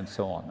spend, and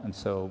so on. And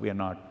so we are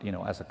not,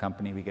 as a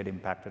company, we get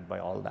impacted by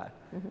all that.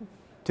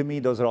 To me,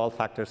 those are all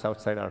factors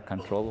outside our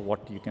control.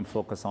 What you can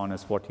focus on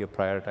is what you're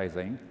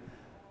prioritizing.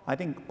 I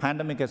think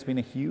pandemic has been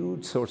a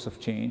huge source of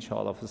change.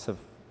 All of us are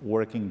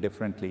working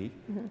differently.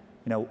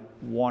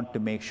 Want to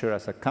make sure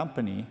as a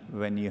company,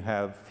 when you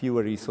have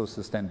fewer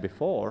resources than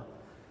before,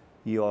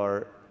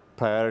 you're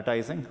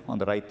prioritizing on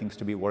the right things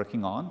to be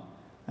working on,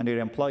 and your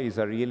employees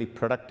are really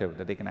productive,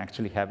 that they can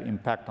actually have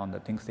impact on the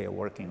things they are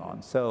working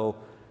on. So,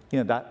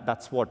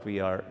 that's what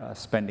we are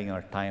spending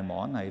our time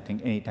on. I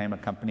think anytime a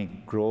company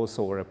grows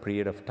over a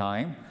period of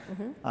time,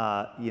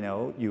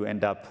 you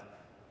end up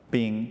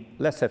being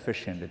less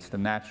efficient. It's the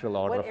natural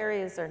order. What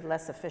areas are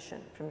less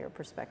efficient from your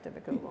perspective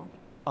at Google?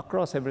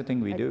 Across everything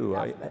we do.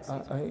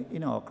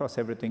 Across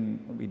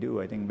everything we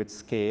do, I think with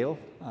scale,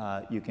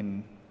 you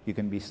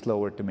can be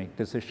slower to make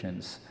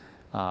decisions.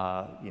 There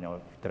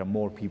are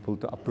more people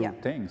to approve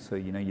things. So,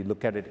 you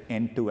look at it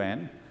end to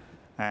end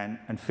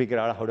and figure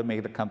out how to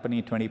make the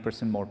company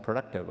 20% more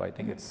productive. I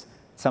think it's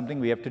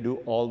something we have to do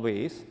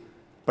always,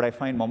 but I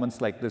find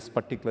moments like this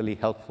particularly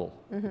helpful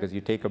because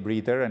you take a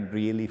breather and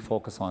really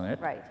focus on it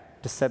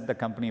to set the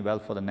company well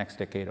for the next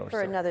decade or so.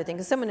 For another thing,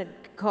 because someone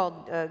had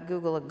called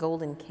Google a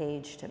golden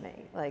cage to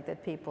me, like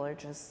that people are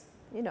just,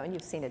 and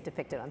you've seen it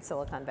depicted on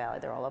Silicon Valley,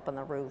 they're all up on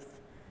the roof.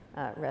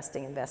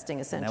 Resting,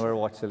 investing, essentially. Never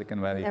watched Silicon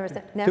Valley. Never?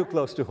 Too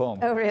close to home.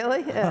 Oh,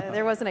 really?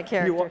 There wasn't a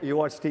character. You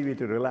watch TV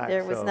to relax.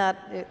 There was not.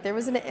 There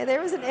was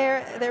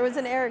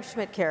an Eric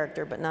Schmidt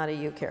character, but not a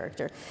you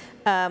character.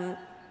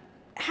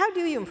 How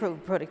do you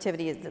improve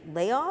productivity? Is it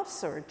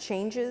layoffs or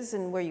changes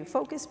in where you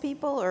focus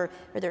people, or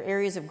are there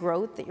areas of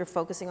growth that you're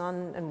focusing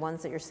on and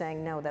ones that you're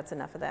saying, no, that's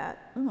enough of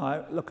that?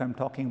 No, look, I'm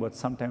talking about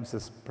sometimes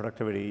this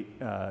productivity,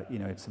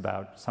 it's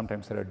about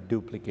sometimes there are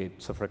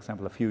duplicates. So for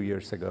example, a few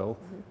years ago,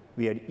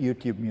 we had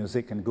YouTube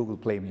Music and Google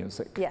Play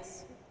Music.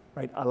 Yes.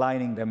 Right,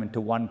 aligning them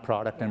into one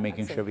product and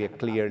making sure we are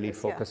clearly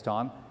focused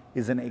on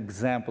is an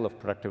example of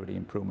productivity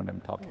improvement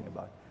I'm talking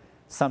about.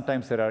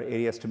 Sometimes there are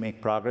areas to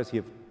make progress.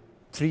 You have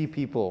 3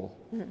 people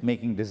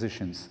making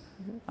decisions.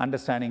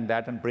 Understanding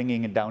that and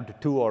bringing it down to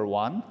 2 or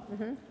 1,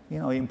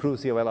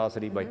 improves your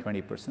velocity by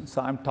 20%.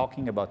 So I'm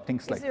talking about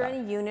things like that. Is there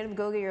any unit of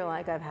Google you're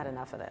like, I've had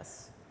enough of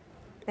this?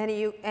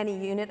 Any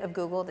unit of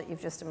Google that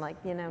you've just been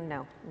like, no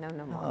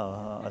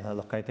more?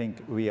 Look, I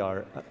think we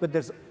are, but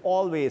there's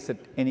always at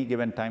any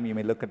given time, you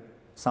may look at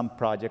some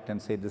project and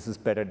say, this is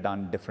better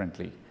done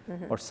differently.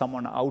 Or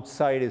someone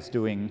outside is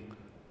doing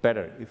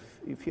better.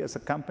 If you as a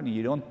company,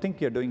 you don't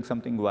think you're doing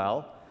something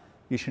well,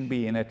 you shouldn't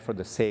be in it for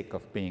the sake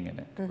of being in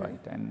it, right?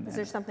 Is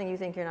there something you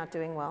think you're not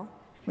doing well?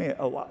 I mean,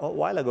 a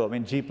while ago,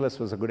 G+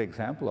 was a good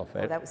example of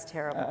it. Oh, that was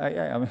terrible.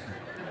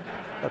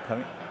 Look,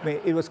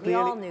 it was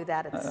clearly... We all knew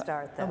that at the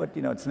start, though. No, but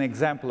it's an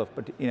example of,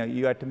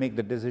 you had to make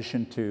the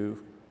decision to,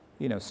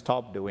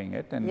 stop doing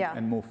it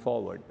and move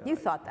forward. You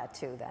thought that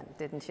too then,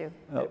 didn't you?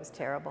 That it was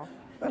terrible.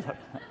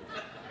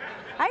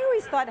 I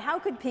always thought, how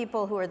could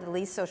people who are the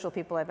least social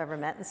people I've ever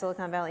met in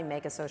Silicon Valley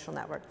make a social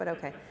network? But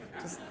okay,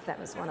 that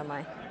was one of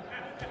my...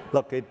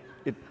 Look, the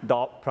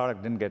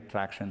product didn't get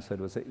traction, so it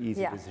was an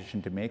easy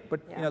decision to make.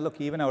 But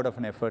look, even out of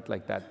an effort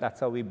like that,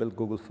 that's how we built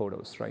Google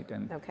Photos, right?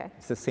 And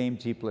it's the same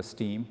G+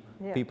 team.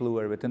 People who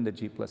are within the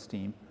G+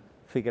 team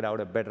figured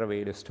out a better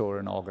way to store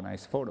and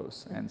organize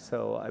photos. And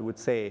so I would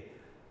say,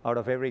 out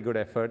of every good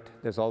effort,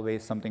 there's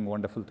always something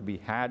wonderful to be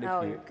had.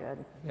 You're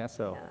good. Yeah,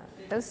 so.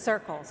 Those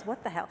circles,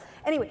 what the hell?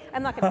 Anyway,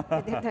 I'm not going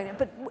to,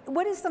 but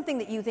what is something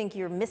that you think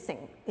you're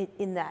missing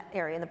in that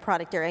area, in the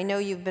product area? I know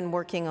you've been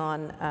working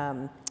on,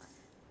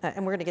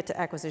 and we're going to get to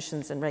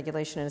acquisitions and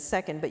regulation in a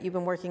second, but you've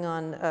been working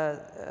on an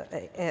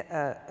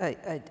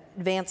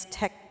advanced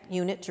tech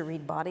unit to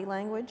read body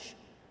language.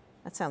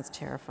 That sounds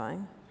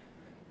terrifying.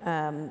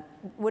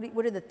 What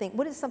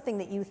is something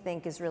that you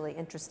think is really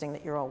interesting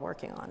that you're all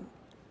working on?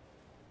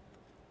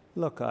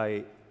 Look,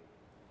 I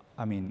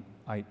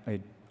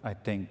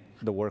think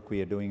the work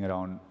we are doing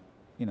around,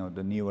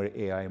 the newer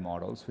AI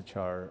models, which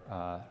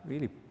are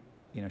really,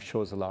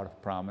 shows a lot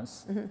of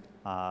promise.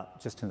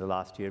 Just in the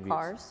last year,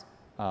 Cars.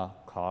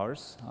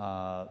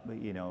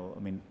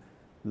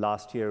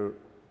 Last year,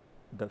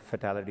 the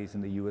fatalities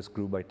in the US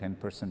grew by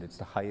 10%. It's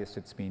the highest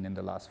it's been in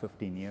the last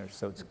 15 years.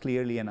 So it's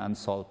clearly an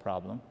unsolved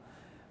problem.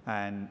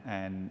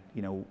 And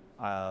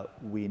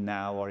we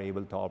now are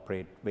able to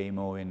operate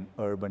Waymo in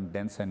urban,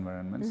 dense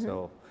environments.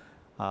 So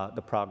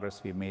the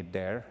progress we've made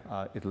there.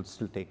 It'll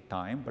still take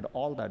time, but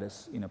all that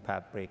is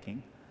path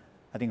breaking.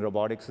 I think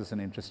robotics is an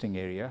interesting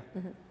area.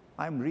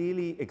 I'm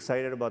really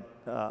excited about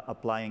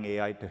applying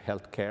AI to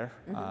healthcare.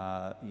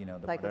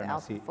 The Like with Moderna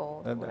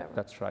AlphaFold or whatever.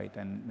 That's right,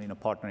 and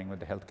partnering with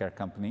the healthcare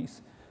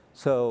companies.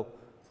 So,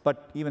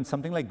 but even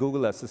something like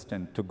Google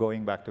Assistant, to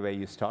going back to where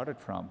you started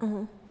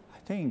from, I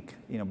think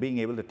being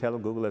able to tell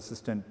Google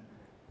Assistant,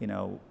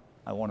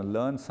 I want to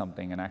learn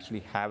something and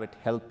actually have it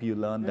help you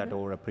learn that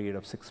over a period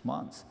of 6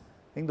 months.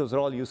 I think those are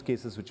all use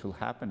cases which will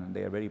happen, and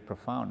they are very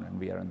profound, and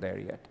we aren't there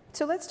yet.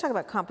 So let's talk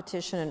about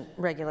competition and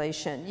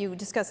regulation. You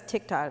discussed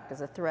TikTok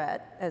as a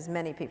threat, as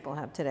many people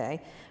have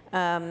today.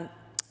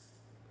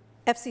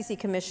 FCC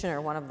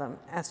commissioner, one of them,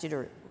 asked you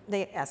to,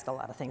 they ask a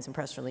lot of things in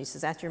press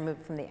releases, asked you to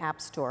remove from the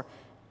App Store.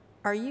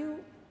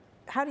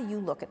 How do you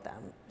look at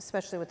them,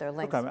 especially with their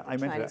links? Look, I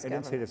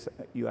didn't say this.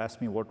 You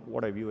asked me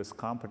what I view as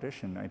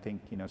competition. I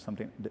think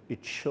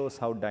it shows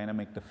how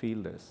dynamic the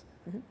field is.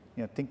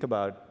 Think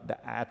about the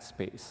ad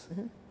space.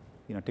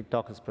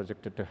 TikTok is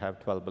projected to have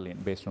 12 billion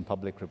based on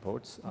public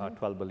reports,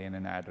 12 billion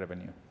in ad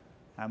revenue.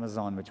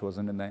 Amazon, which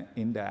wasn't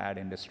in the ad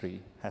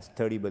industry, has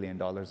 $30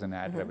 billion in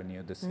ad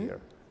revenue this year.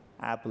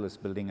 Apple is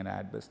building an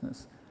ad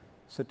business.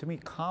 So to me,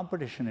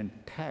 competition in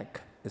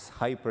tech is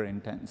hyper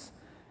intense,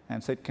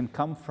 and so it can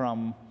come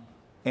from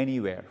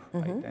anywhere,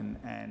 right?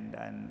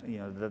 And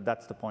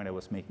that's the point I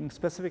was making.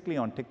 Specifically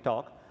on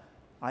TikTok,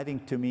 I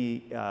think to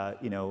me,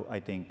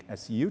 I think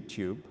as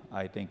YouTube,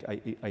 I think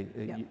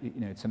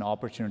it's an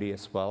opportunity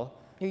as well.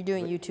 You're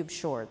doing YouTube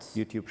Shorts.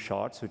 YouTube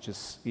Shorts, which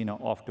is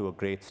off to a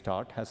great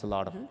start, has a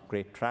lot of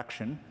great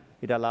traction.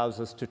 It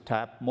allows us to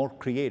tap more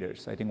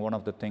creators. I think one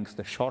of the things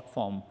the short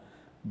form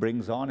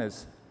brings on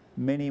is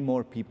many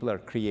more people are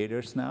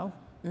creators now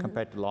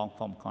compared to long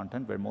form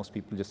content, where most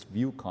people just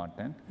view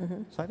content.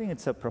 So I think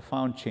it's a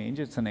profound change.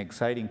 It's an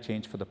exciting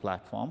change for the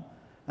platform.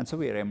 And so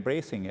we are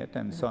embracing it,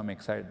 and so I'm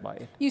excited by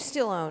it. You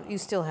still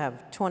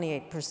have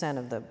 28%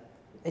 of the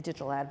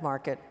digital ad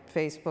market.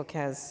 Facebook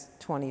has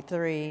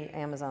 23,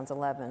 Amazon's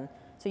 11.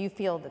 So you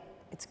feel that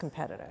it's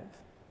competitive.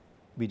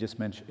 We just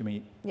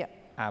mentioned,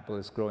 Apple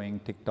is growing,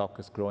 TikTok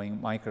is growing.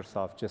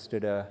 Microsoft just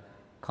did a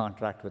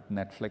contract with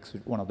Netflix,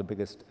 one of the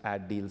biggest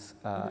ad deals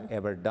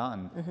ever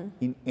done.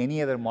 In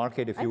any other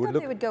market, if you would look— I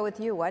thought they would go with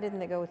you. Why didn't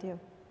they go with you?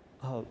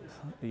 Oh,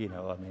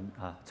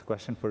 it's a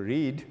question for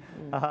Reed.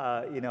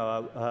 But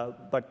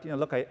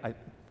look,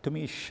 to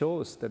me, it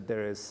shows that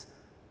there is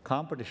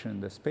competition in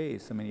the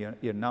space. I mean,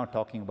 you're now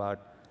talking about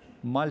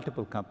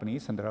multiple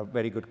companies, and there are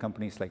very good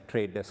companies like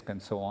Trade Desk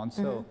and so on.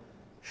 So,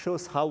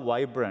 shows how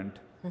vibrant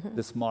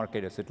this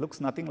market is. It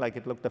looks nothing like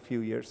it looked a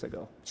few years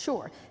ago.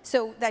 Sure.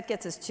 So that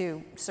gets us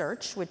to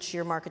search, which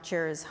your market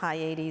share is high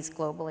 80s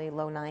globally,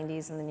 low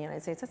 90s in the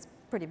United States. That's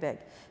pretty big.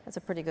 That's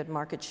a pretty good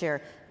market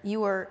share.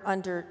 You are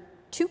under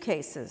 2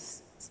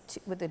 cases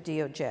with the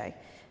DOJ,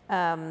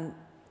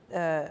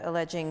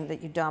 alleging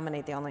that you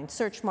dominate the online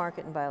search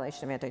market in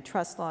violation of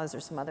antitrust laws.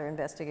 There's some other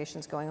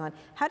investigations going on.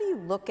 How do you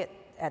look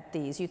at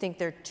these? You think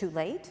they're too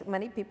late?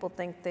 Many people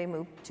think they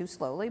moved too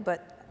slowly,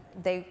 but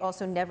they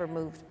also never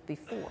moved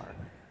before.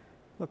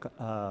 Look,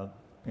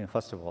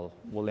 first of all,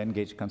 we'll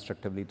engage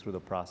constructively through the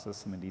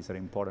process. I mean, these are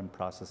important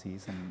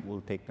processes, and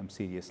we'll take them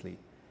seriously.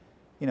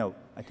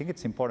 I think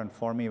it's important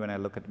for me when I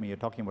look at you're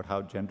talking about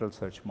how general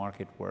search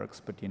market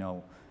works, but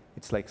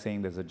it's like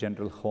saying there's a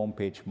general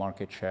homepage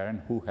market share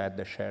and who had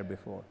the share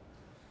before.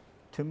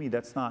 To me,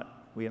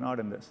 we are not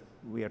in this.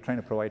 We are trying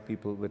to provide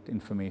people with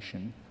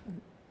information.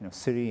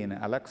 Siri and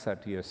Alexa,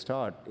 to your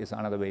start, is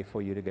another way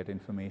for you to get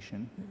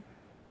information.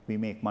 We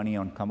make money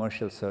on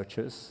commercial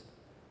searches,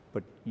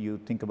 but you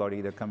think about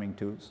either coming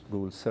to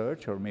Google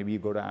Search or maybe you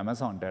go to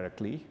Amazon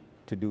directly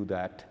to do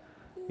that.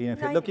 If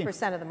you're looking—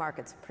 90% of the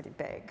market's pretty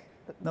big.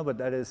 No, but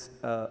that is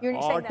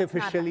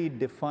artificially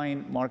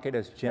defined market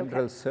as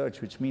general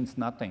search, which means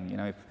nothing.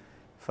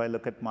 If I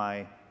look at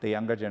the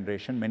younger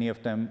generation, many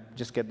of them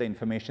just get the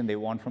information they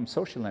want from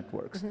social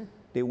networks.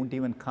 They won't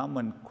even come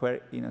and query.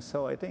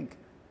 So I think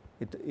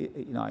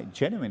I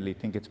genuinely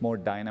think it's more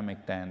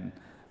dynamic than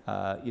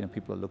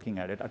people are looking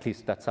at it. At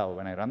least that's how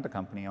when I run the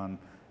company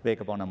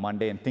wake up on a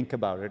Monday and think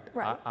about it.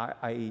 Right.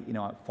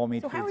 For me,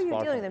 so how are you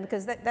dealing with them?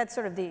 Because that's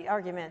sort of the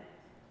argument.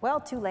 Well,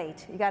 too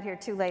late. You got here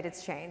too late.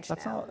 It's changed.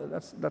 That's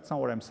not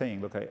what I'm saying.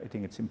 Look, I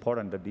think it's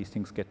important that these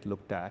things get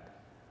looked at.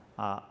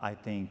 I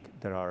think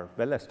there are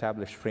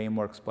well-established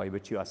frameworks by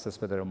which you assess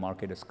whether a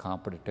market is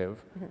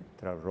competitive.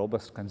 There are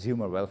robust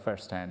consumer welfare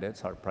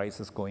standards. Are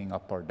prices going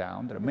up or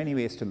down? There are many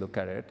ways to look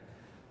at it.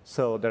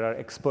 So there are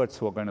experts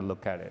who are going to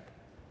look at it.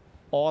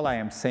 All I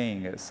am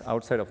saying is,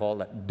 outside of all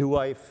that, do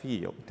I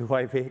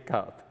wake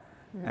up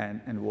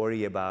and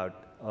worry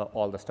about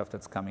all the stuff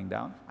that's coming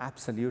down?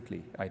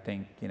 Absolutely. I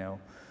think,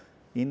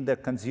 in the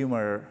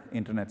consumer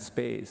internet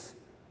space,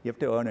 you have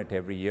to earn it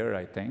every year,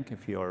 I think.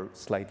 If you're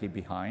slightly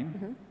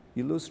behind,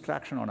 you lose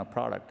traction on a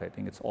product. I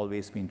think it's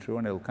always been true,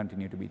 and it'll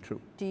continue to be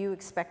true. Do you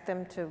expect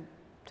them to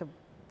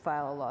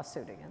file a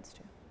lawsuit against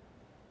you?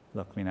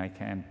 Look, I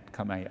can't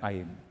come.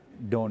 I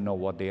don't know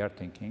what they are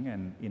thinking,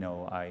 and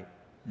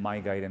my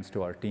guidance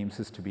to our teams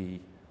is to be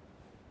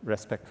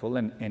respectful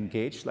and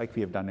engaged like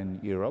we have done in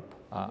Europe.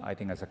 I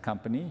think as a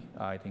company,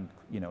 I think,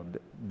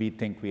 we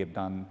think we have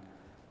done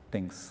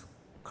things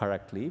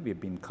correctly. We've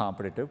been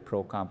competitive,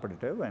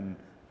 pro-competitive, and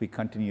we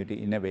continue to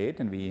innovate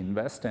and we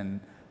invest and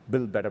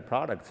build better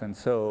products. And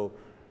so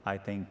I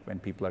think when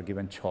people are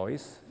given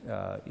choice,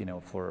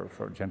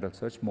 for general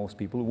search, most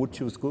people would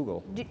choose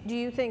Google. Do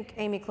you think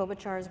Amy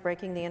Klobuchar is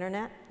breaking the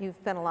internet? You've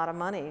spent a lot of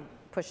money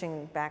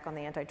pushing back on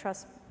the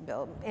antitrust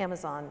bill.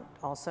 Amazon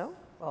also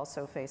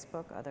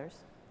Facebook, others.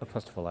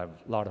 First of all, I have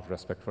a lot of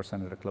respect for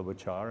Senator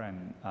Klobuchar,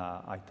 and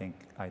I think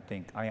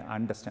I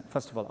understand.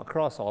 First of all,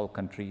 across all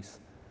countries,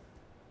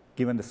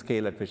 given the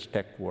scale at which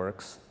tech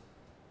works,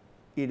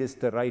 it is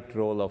the right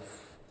role of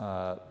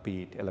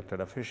be it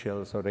elected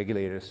officials or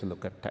regulators to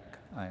look at tech.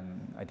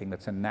 And I think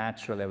that's a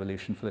natural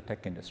evolution for the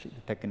tech industry.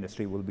 The tech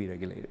industry will be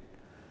regulated.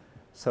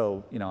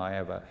 So, I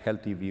have a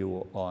healthy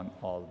view on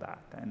all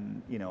that.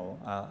 And,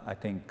 I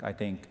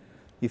think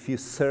if you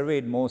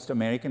surveyed most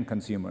American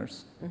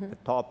consumers, the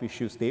top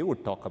issues they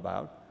would talk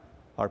about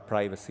are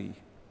privacy,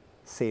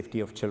 safety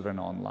of children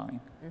online.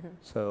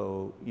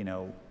 So,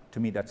 to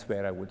me, that's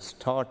where I would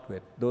start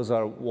with. Those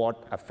are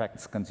what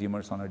affects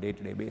consumers on a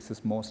day-to-day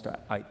basis most,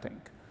 I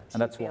think.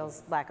 And that's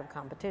feels lack of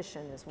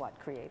competition is what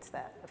creates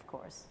that, of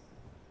course.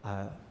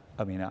 I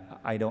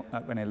don't.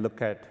 When I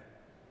look at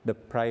the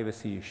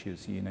privacy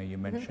issues, you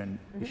mentioned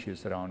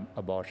issues around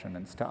abortion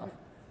and stuff.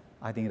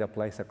 I think it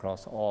applies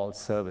across all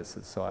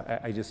services. So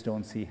I just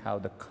don't see how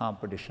the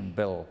competition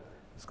bill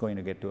is going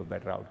to get to a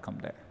better outcome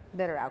there.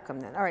 Better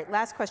outcome then. All right,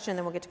 last question,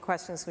 then we'll get to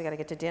questions. We got to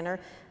get to dinner.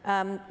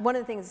 One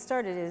of the things that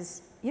started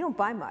is you don't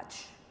buy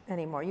much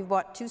anymore. You've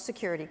bought 2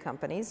 security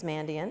companies,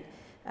 Mandiant,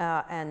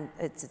 and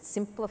it's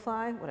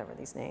Simplify, whatever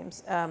these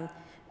names,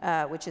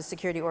 which is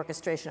security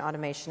orchestration,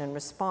 automation, and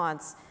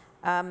response.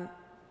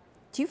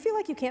 Do you feel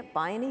like you can't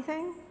buy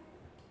anything?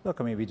 Look,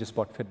 we just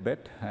bought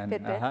Fitbit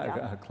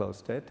and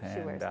closed it,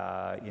 and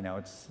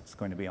it's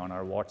going to be on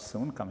our watch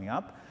soon, coming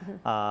up.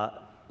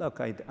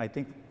 Look, I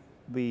think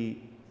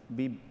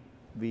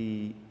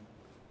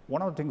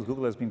one of the things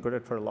Google has been good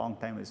at for a long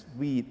time is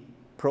we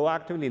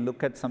proactively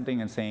look at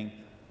something and saying,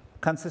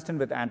 consistent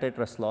with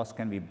antitrust laws,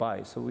 can we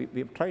buy? So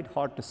we've tried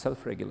hard to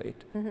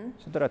self-regulate.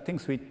 So there are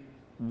things we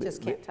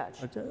just can't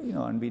touch.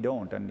 And we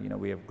don't, and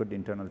we have good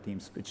internal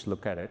teams which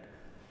look at it.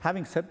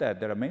 Having said that,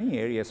 there are many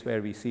areas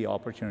where we see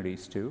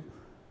opportunities too,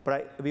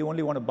 but we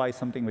only want to buy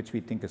something which we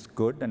think is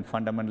good, and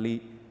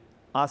fundamentally,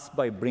 us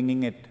by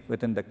bringing it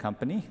within the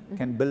company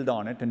can build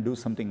on it and do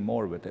something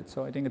more with it.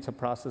 So I think it's a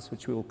process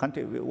which we will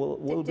continue.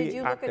 We'll be active. Did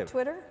you look at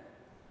Twitter?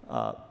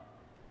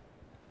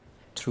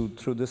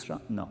 Through this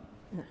round? No.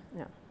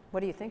 No. What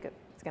do you think is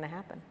going to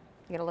happen?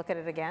 You going to look at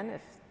it again?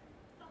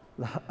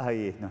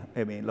 I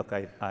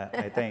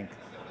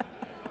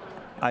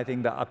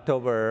think the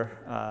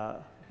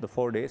October. The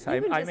 4 days. I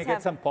may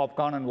get some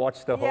popcorn and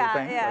watch the whole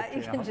thing. Yeah, but,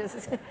 you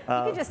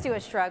can just do a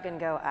shrug and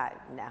go,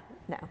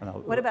 no.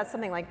 What about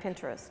something like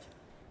Pinterest?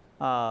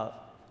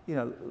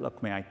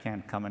 Look, I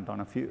can't comment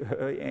on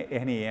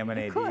any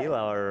M&A deal,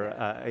 or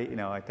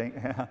I think.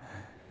 I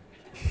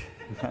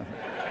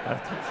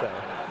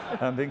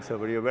don't think so.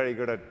 But you're very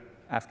good at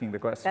asking the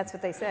question. That's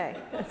what they say.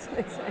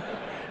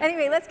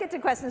 Anyway, let's get to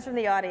questions from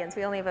the audience.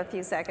 We only have a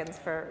few seconds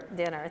for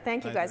dinner.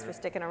 Thank you guys for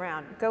sticking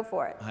around. Go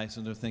for it. Hi,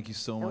 Sundar. Thank you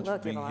so much for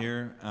being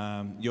here.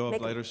 Yoav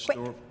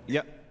Leiterstorff.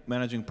 Yeah,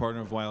 managing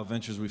partner of Wild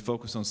Ventures. We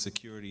focus on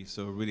security,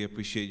 so really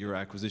appreciate your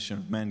acquisition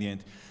of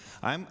Mandiant.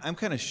 I'm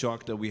kind of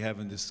shocked that we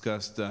haven't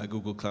discussed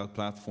Google Cloud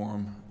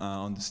Platform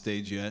on the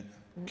stage yet,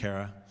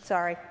 Kara.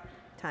 Sorry.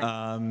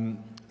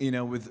 Time.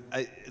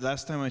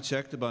 Last time I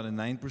checked, about a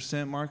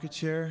 9% market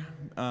share.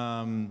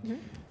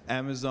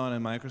 Amazon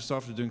and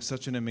Microsoft are doing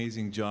such an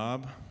amazing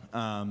job.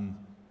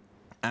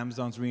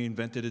 Amazon's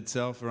reinvented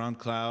itself around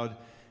cloud.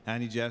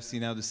 Andy Jassy,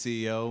 now the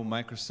CEO.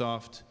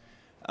 Microsoft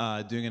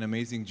doing an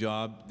amazing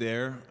job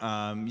there.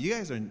 You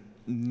guys are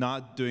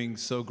not doing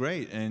so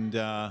great, and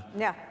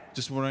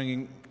just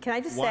wondering. Can I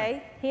just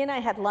say, he and I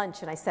had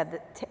lunch, and I said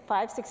that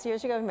 5-6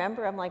 years ago,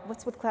 remember? I'm like,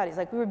 what's with cloud? He's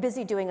like, we were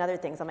busy doing other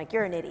things. I'm like,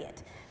 you're an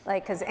idiot.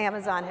 Because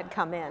Amazon had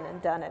come in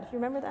and done it. You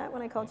remember that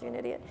when I called you an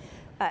idiot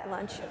at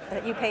lunch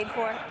that you paid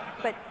for?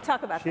 But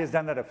talk about that. She has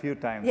done that a few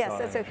times. Yes,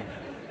 that's okay.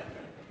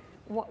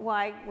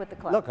 Why with the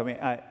cloud? Look,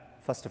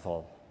 first of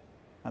all,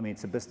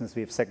 it's a business.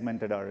 We've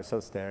segmented our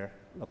results there.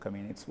 Look,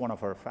 it's one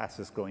of our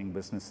fastest growing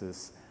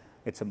businesses.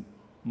 It's a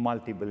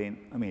multi-billion,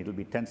 it'll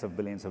be tens of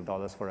billions of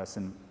dollars for us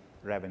in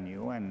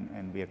revenue,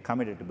 and we are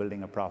committed to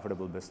building a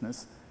profitable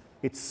business.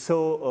 It's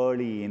so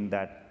early in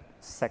that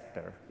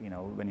sector.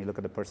 When you look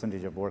at the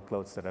percentage of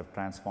workloads that have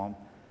transformed,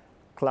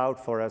 cloud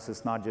for us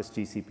is not just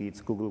GCP,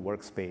 it's Google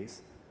Workspace.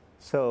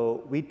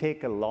 So we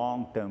take a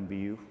long-term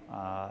view.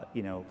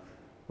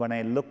 When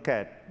I look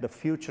at the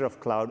future of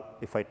cloud,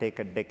 if I take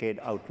a decade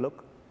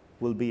outlook,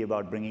 will be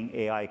about bringing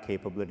AI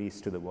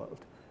capabilities to the world.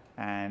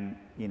 And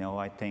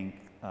I think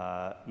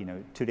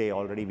today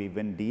already we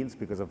win deals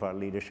because of our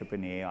leadership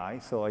in AI.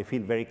 So I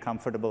feel very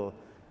comfortable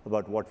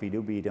about what we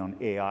do, be it on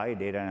AI,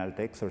 data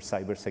analytics, or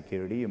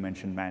cybersecurity. You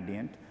mentioned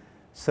Mandiant.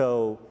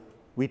 So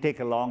we take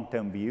a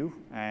long-term view,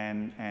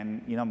 and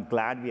I'm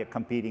glad we are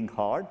competing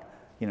hard.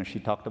 She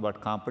talked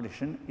about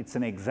competition. It's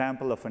an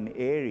example of an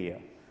area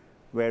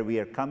where we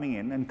are coming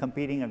in and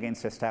competing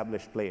against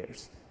established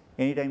players.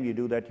 Anytime you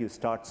do that, you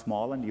start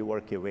small and you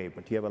work your way,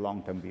 but you have a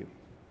long-term view.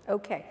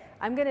 Okay,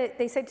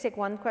 they said to take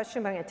one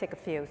question, but I'm going to take a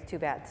few. It's too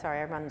bad. Sorry,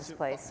 I run this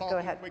place. Go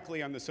ahead.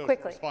 Quickly on the social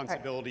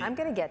responsibility. Right. I'm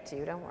going to get to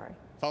you, don't worry.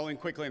 Following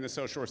quickly on the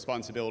social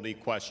responsibility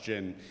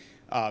question,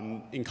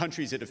 in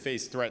countries that have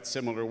faced threats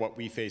similar to what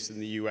we face in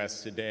the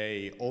US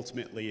today,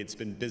 ultimately it's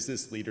been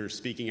business leaders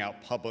speaking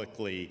out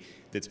publicly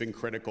that's been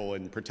critical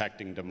in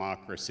protecting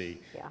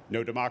democracy. Yeah.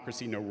 No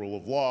democracy, no rule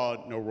of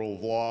law. No rule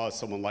of law,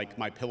 someone like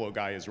my pillow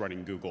guy is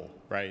running Google,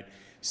 right?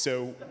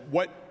 So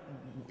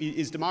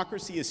is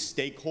democracy a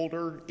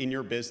stakeholder in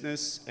your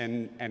business,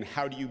 and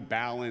how do you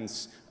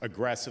balance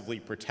aggressively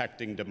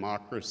protecting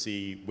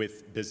democracy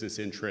with business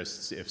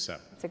interests, if so?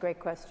 It's a great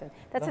question.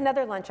 That's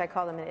another lunch I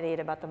called them an idiot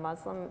about the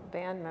Muslim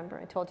ban. Remember,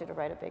 I told you to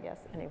write a big S.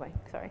 Anyway,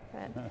 sorry. Go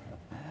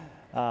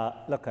ahead.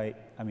 Look, I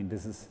mean,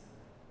 this is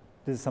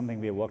something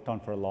we have worked on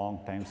for a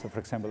long time. So, for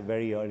example,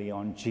 very early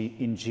on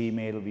in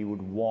Gmail, we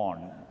would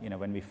warn,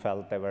 when we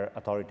felt there were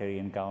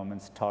authoritarian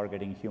governments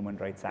targeting human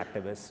rights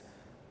activists,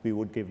 we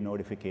would give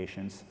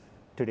notifications.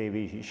 Today,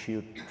 we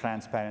issue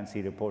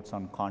transparency reports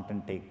on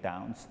content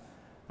takedowns.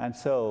 And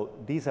so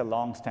these are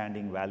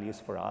long-standing values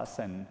for us.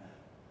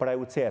 But I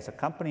would say as a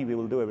company, we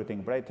will do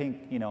everything. But I think,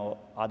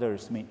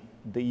 others,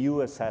 the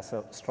US has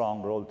a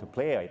strong role to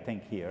play, I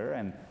think, here,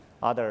 and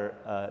other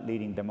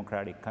leading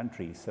democratic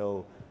countries.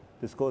 So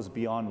this goes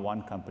beyond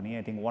one company.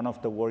 I think one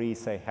of the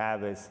worries I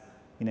have is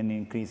in an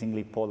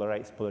increasingly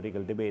polarized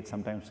political debate,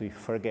 sometimes we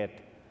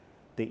forget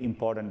the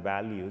important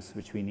values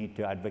which we need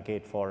to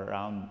advocate for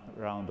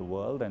around the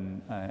world,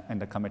 and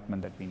the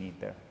commitment that we need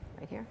there.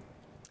 Right here.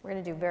 We're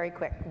going to do very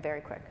quick,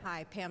 very quick.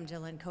 Hi, Pam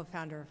Dillon,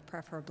 co-founder of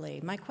Preferably.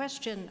 My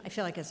question, I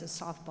feel like it's a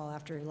softball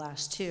after your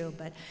last two,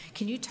 but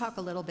can you talk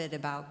a little bit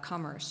about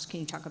commerce? Can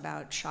you talk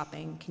about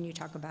shopping? Can you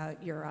talk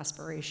about your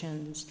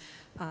aspirations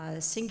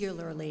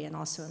singularly and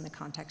also in the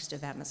context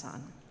of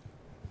Amazon?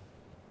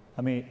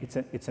 I mean,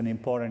 it's an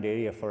important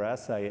area for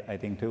us. I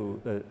think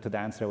to the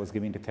answer I was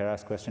giving to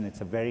Kara's question,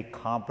 it's a very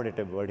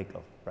competitive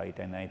vertical, right?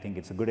 And I think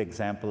it's a good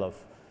example of,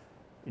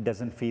 it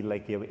doesn't feel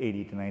like you have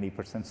 80 to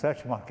 90%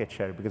 search market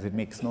share, because it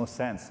makes no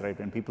sense, right?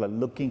 When people are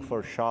looking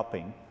for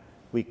shopping,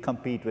 we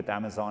compete with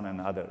Amazon and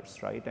others,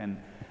 right?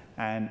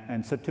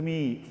 And so to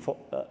me,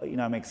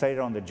 I'm excited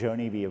on the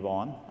journey we are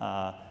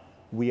on.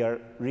 We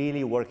are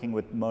really working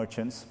with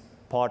merchants,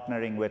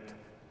 partnering with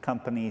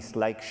companies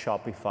like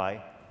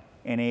Shopify,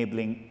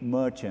 enabling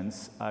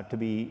merchants to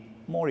be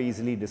more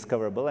easily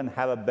discoverable and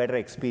have a better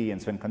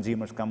experience when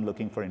consumers come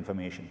looking for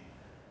information.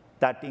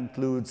 That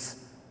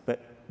includes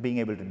being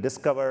able to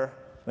discover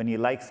when you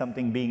like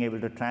something, being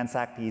able to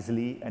transact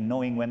easily, and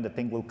knowing when the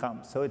thing will come.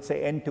 So it's an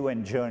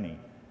end-to-end journey,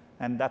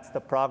 and that's the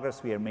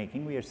progress we are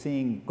making. We are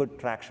seeing good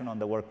traction on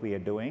the work we are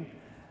doing,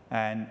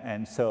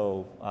 and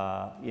so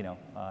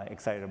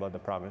excited about the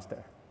progress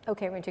there.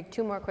 Okay, we're going to take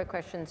two more quick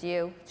questions.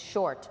 You,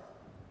 short.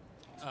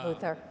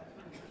 Luther.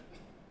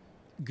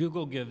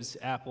 Google gives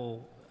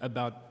Apple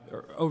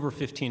over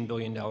 $15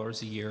 billion a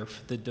year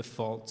for the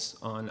defaults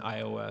on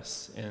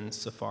iOS and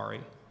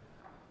Safari.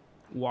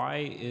 Why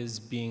is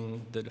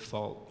being the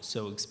default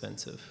so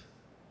expensive?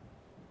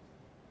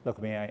 Look,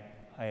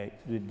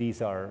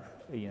 these are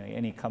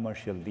any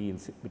commercial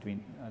deals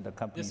between the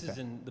companies. This is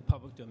in the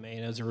public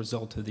domain as a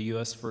result of the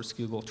US versus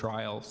Google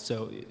trial.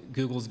 So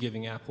Google's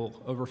giving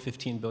Apple over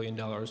 $15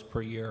 billion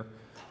per year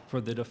for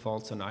the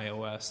defaults on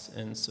iOS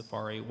and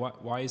Safari.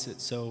 Why is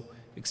it so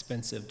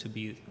expensive to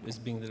be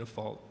being the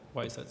default?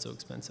 Why is that so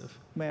expensive?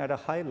 At a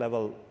high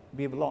level,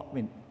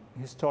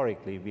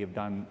 historically, we have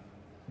done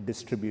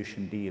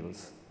distribution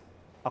deals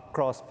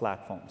across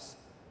platforms.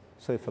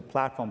 So if a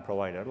platform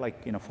provider,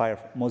 like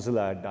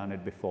Mozilla had done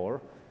it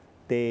before,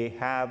 they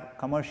have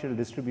commercial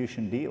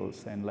distribution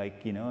deals,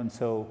 and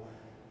so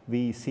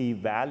we see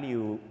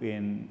value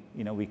in,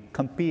 we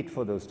compete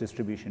for those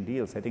distribution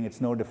deals. I think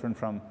it's no different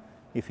from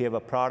if you have a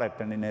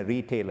product and in a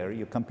retailer,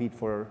 you compete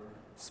for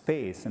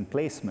space and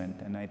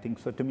placement. And I think,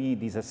 so to me,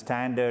 these are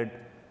standard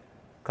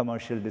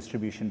commercial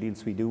distribution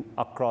deals we do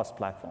across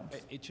platforms.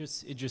 It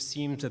just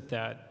seems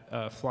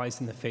that flies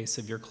in the face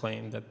of your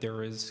claim that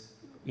there is,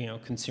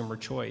 consumer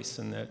choice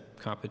and that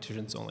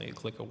competition's only a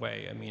click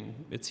away. I mean,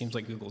 it seems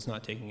like Google's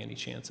not taking any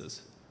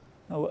chances.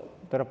 No,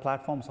 there are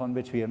platforms on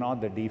which we are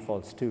not the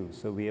defaults too.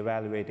 So we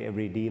evaluate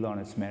every deal on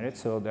its merit.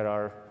 So there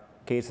are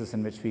cases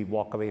in which we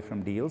walk away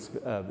from deals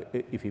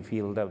if we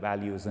feel the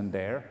value isn't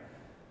there.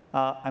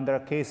 And there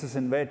are cases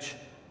in which,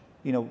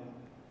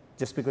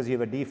 just because you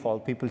have a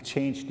default, people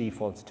change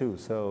defaults too.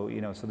 So,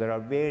 so there are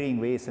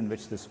varying ways in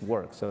which this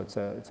works. So it's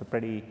a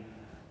pretty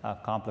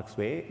complex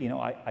way.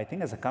 I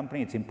think as a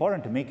company, it's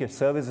important to make your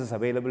services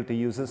available to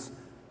users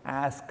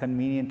as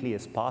conveniently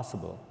as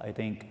possible. I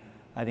think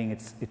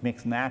it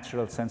makes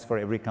natural sense for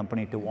every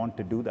company to want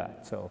to do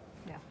that. So.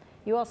 Yeah.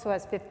 You also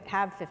have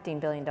 $15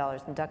 billion,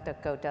 and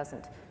DuckDuckGo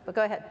doesn't. But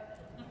go ahead.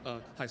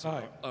 Hi,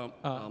 sir.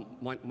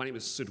 My name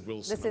is Sid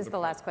Wilson. This is the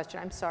last question.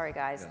 I'm sorry,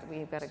 guys. Yeah.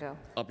 We've got to go.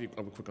 I'll be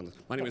quick on this.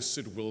 My name is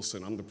Sid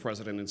Wilson. I'm the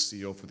president and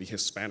CEO for the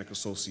Hispanic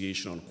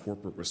Association on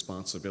Corporate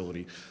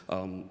Responsibility.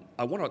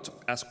 I want to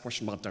ask a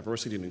question about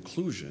diversity and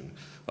inclusion,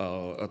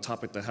 a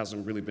topic that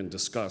hasn't really been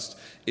discussed.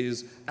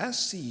 Is, as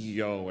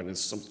CEO and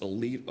as a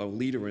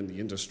leader in the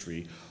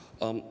industry,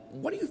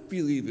 what do you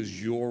believe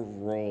is your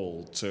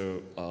role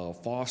to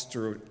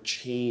foster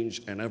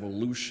change and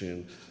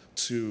evolution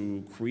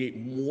to create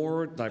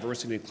more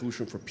diversity and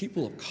inclusion for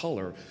people of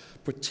color,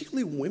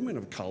 particularly women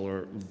of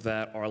color,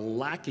 that are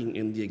lacking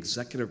in the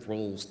executive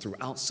roles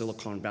throughout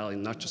Silicon Valley,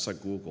 not just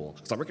at Google?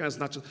 Because I recognize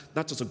it's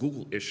not just a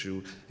Google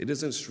issue, it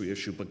is an industry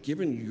issue, but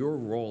given your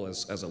role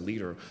as a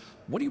leader,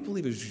 what do you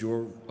believe is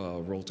your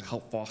role to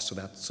help foster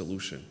that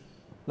solution?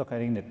 Look, I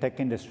think the tech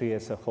industry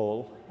as a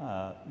whole,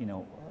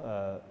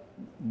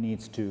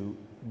 needs to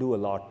do a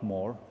lot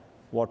more.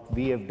 What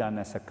we have done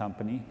as a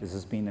company, this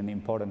has been an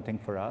important thing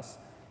for us.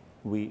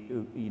 We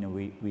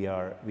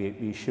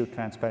issue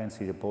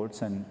transparency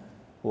reports, and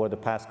over the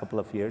past couple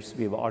of years,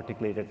 we've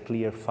articulated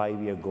clear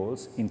 5-year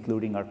goals,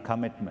 including our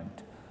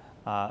commitment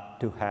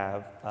to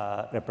have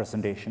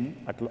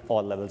representation at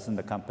all levels in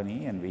the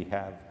company, and we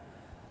have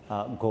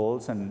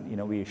goals, and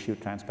we issue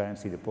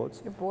transparency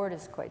reports. Your board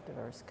is quite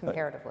diverse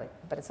comparatively,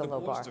 but it's a low bar.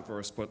 The board's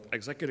diverse, but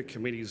executive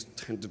committees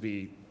tend to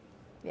be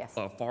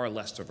far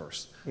less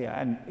diverse. Yeah,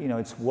 and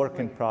it's work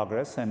in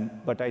progress,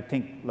 but I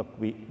think, look,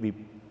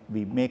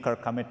 we make our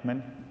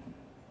commitment.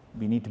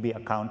 We need to be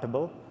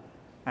accountable,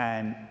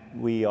 and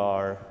we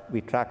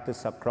track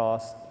this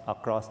across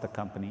the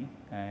company,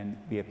 and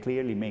we are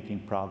clearly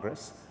making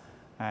progress,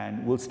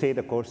 and we'll stay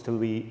the course till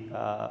we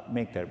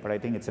make that. But I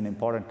think it's an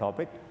important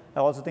topic. I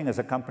also think as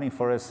a company,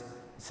 for us,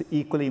 it's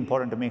equally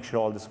important to make sure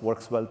all this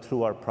works well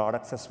through our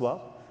products as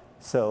well.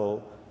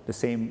 So the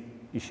same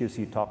issues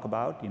you talk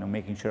about,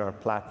 making sure our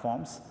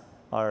platforms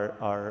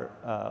are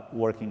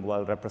working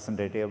well,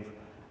 representative,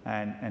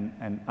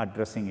 and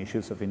addressing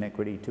issues of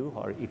inequity too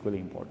are equally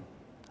important.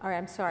 All right,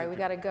 I'm sorry, we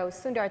got to go.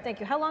 Sundar, thank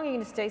you. How long are you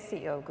going to stay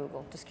CEO of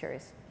Google? Just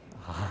curious.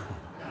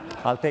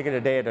 I'll take it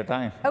a day at a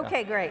time.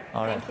 Okay, great.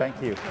 All right,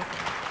 thank you.